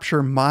that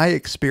capture my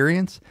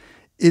experience,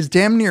 is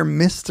damn near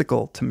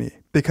mystical to me,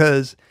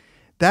 because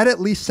that at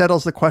least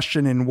settles the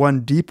question in one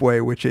deep way,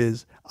 which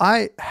is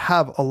I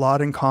have a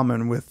lot in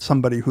common with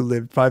somebody who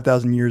lived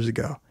 5,000 years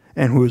ago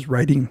and who was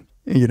writing,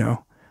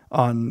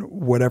 on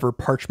whatever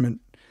parchment.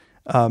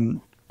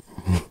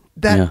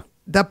 That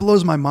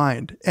blows my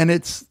mind. And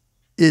it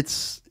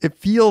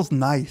feels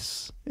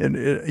nice. And,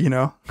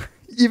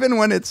 even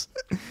when it's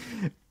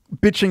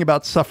bitching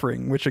about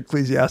suffering, which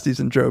Ecclesiastes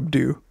and Job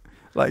do,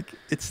 like,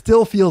 it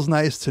still feels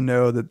nice to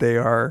know that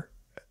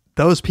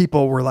those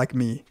people were like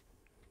me.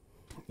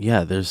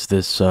 Yeah, there's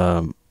this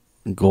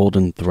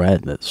golden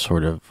thread that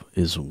sort of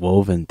is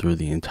woven through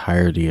the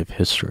entirety of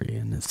history.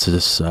 And it's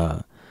this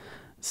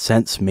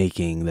sense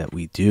making that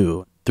we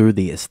do through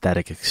the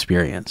aesthetic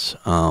experience.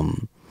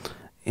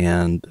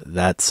 And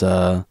that's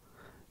sort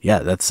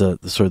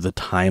of the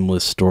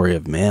timeless story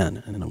of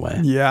man in a way.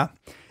 Yeah.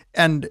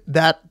 And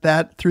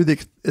that through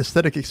the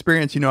aesthetic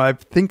experience, I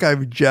think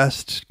I've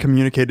just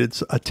communicated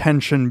a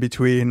tension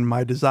between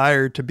my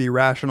desire to be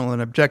rational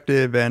and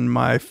objective and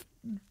my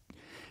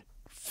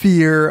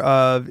fear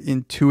of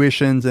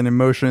intuitions and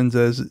emotions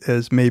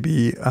as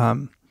maybe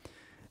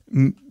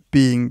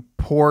being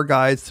poor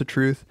guides to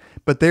truth.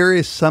 But there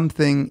is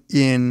something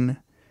in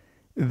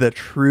the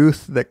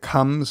truth that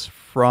comes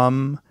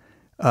from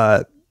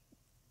the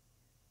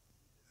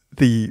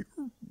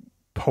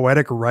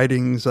poetic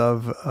writings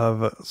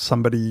of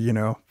somebody,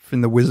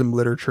 in the wisdom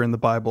literature in the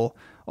Bible,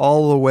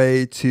 all the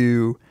way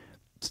to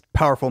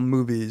powerful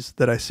movies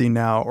that I see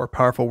now or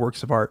powerful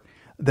works of art,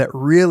 that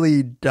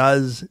really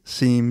does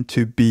seem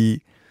to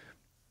be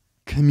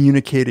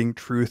communicating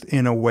truth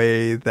in a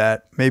way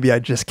that maybe I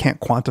just can't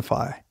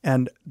quantify.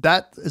 And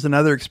that is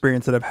another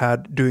experience that I've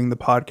had doing the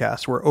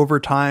podcast, where over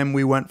time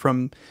we went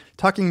from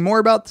talking more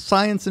about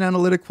science and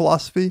analytic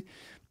philosophy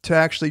to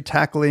actually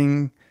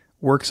tackling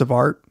works of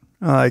art,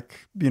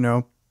 like,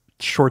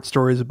 short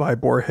stories by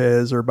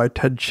Borges or by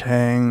Ted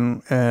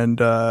Chiang and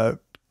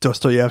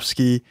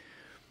Dostoevsky.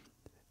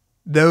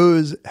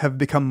 Those have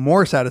become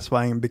more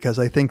satisfying because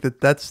I think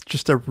that that's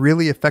just a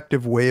really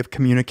effective way of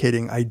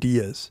communicating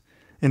ideas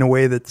in a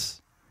way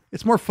it's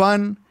more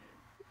fun.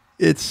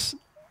 It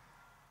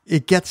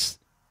gets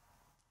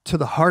to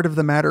the heart of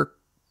the matter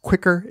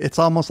quicker. It's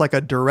almost like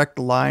a direct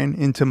line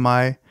into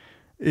my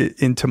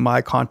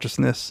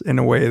consciousness in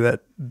a way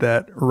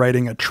that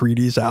writing a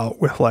treatise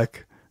out with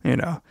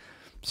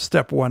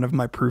step 1 of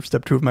my proof,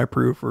 step 2 of my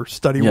proof, or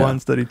study 1,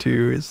 study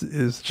 2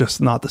 is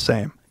just not the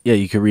same. Yeah,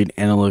 you could read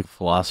analytic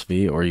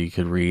philosophy, or you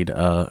could read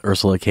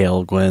Ursula K.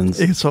 Le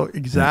Guin's. So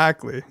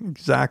exactly.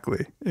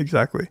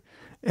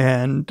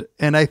 And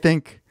I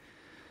think,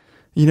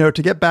 to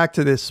get back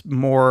to this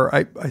more,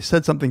 I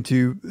said something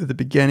to at the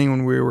beginning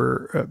when we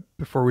were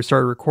before we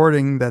started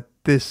recording that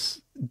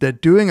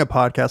doing a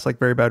podcast like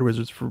Very Bad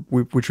Wizards,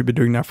 which we've been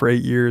doing now for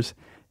 8 years,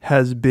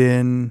 has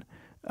been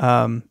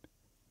an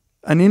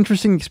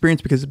interesting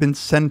experience because it's been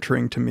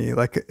centering to me.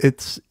 Like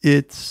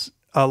it's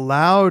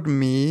allowed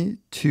me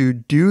to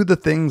do the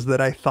things that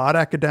I thought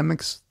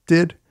academics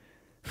did,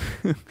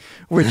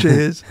 which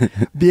is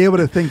be able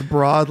to think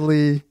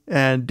broadly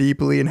and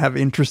deeply and have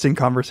interesting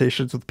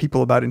conversations with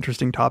people about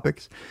interesting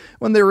topics.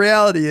 When the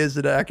reality is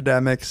that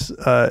academics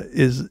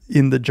is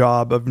in the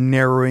job of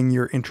narrowing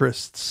your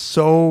interests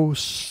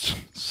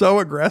so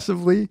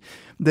aggressively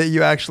that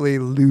you actually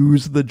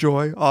lose the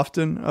joy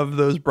often of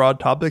those broad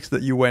topics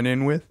that you went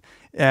in with.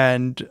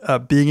 And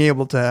being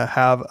able to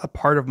have a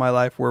part of my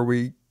life where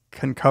we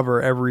can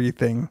cover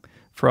everything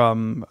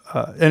from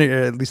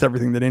at least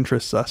everything that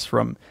interests us,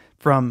 from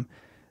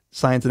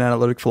science and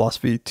analytic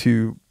philosophy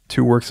to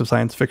works of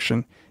science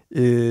fiction,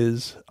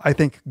 is, I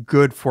think,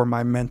 good for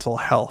my mental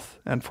health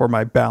and for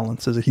my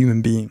balance as a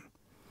human being.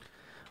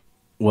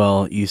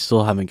 Well, you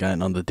still haven't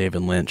gotten on the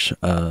David Lynch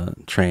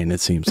train, it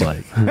seems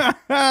like.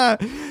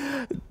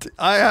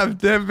 I have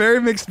very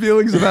mixed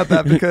feelings about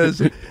that,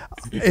 because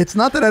it's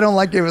not that I don't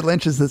like David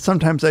Lynch, it's that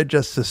sometimes I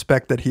just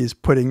suspect that he's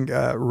putting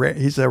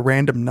he's a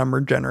random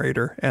number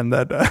generator, and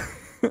that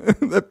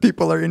that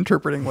people are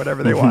interpreting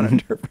whatever they want to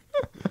interpret.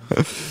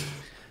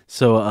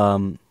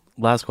 So,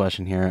 last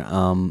question here.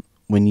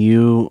 When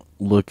you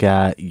look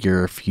at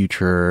your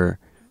future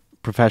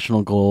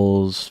professional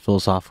goals,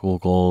 philosophical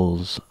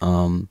goals,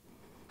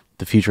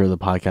 the future of the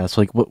podcast,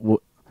 like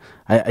what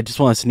I just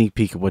want a sneak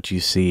peek of what you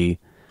see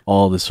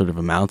all this sort of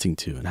amounting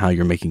to and how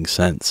you're making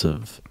sense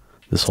of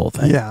this whole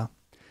thing. Yeah.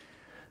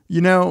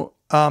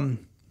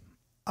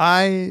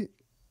 I,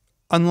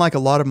 unlike a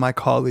lot of my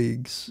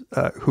colleagues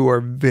who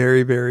are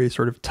very, very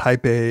sort of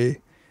type A,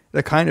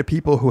 the kind of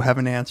people who have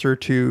an answer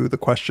to the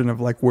question of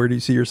like, where do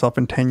you see yourself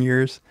in 10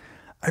 years?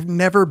 I've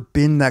never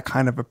been that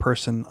kind of a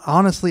person.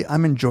 Honestly,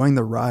 I'm enjoying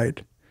the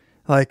ride.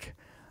 Like,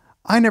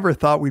 I never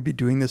thought we'd be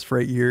doing this for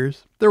 8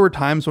 years. There were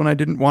times when I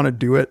didn't want to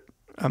do it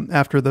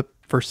after the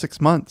first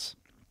 6 months.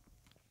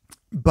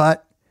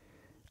 But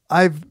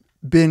I've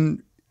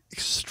been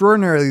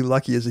extraordinarily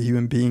lucky as a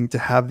human being to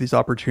have these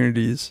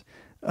opportunities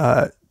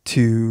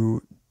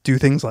to do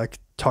things like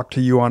talk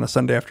to you on a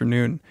Sunday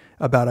afternoon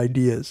about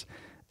ideas.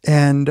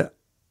 And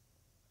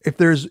if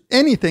there's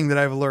anything that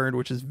I've learned,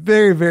 which is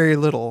very, very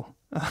little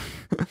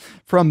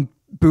from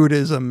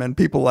Buddhism and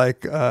people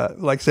like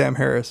Sam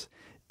Harris,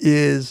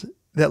 is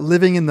that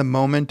living in the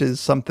moment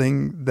is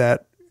something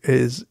that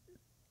is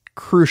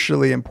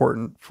crucially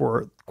important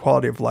for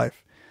quality of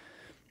life.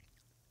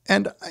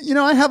 And,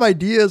 I have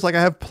ideas, like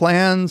I have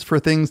plans for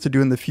things to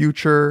do in the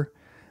future,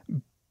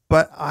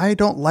 but I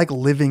don't like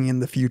living in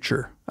the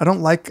future. I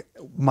don't like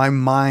my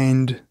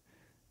mind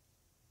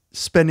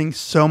spending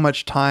so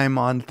much time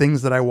on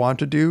things that I want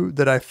to do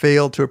that I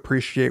fail to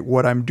appreciate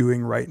what I'm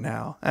doing right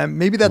now. And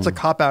maybe that's a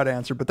cop-out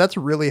answer, but that's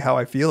really how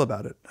I feel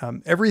about it.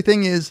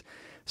 Everything is,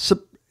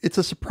 it's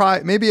a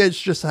surprise. Maybe it's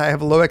just I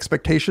have low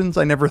expectations.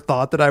 I never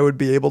thought that I would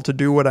be able to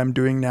do what I'm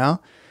doing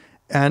now.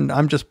 And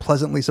I'm just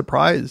pleasantly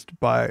surprised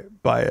by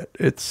it.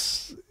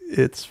 It's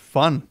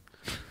fun.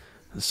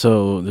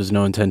 So there's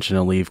no intention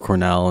to leave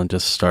Cornell and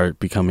just start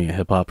becoming a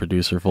hip hop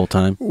producer full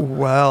time?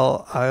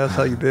 Well, I'll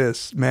tell you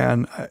this,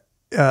 man.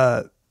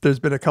 There's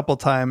been a couple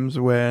times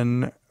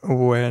when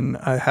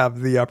I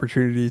have the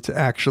opportunity to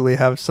actually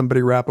have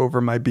somebody rap over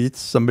my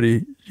beats,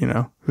 somebody,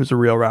 who's a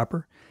real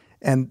rapper.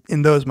 And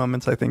in those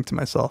moments, I think to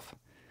myself,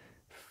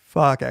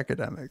 fuck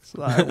academics.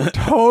 I would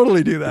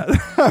totally do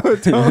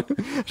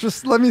that.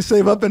 Just let me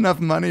save up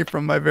enough money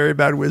from my very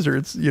bad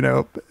Wizards,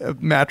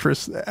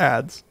 mattress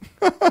ads.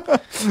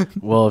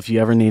 Well, if you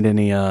ever need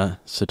any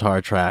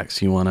sitar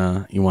tracks you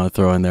wanna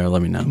throw in there,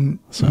 let me know.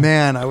 So.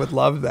 Man, I would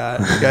love that.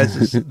 You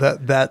guys,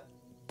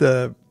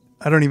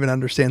 I don't even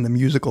understand the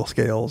musical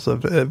scales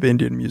of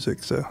Indian music,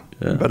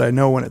 but I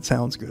know when it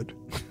sounds good.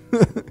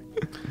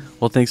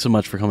 Well, thanks so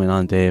much for coming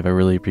on, Dave. I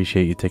really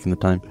appreciate you taking the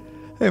time.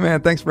 Hey,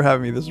 man, thanks for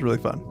having me. This is really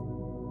fun.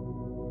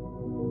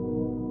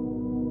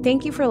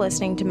 Thank you for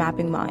listening to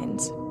Mapping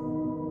Minds.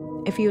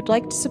 If you would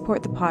like to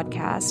support the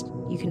podcast,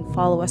 you can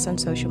follow us on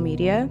social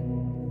media,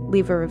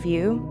 leave a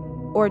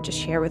review, or just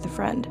share with a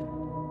friend.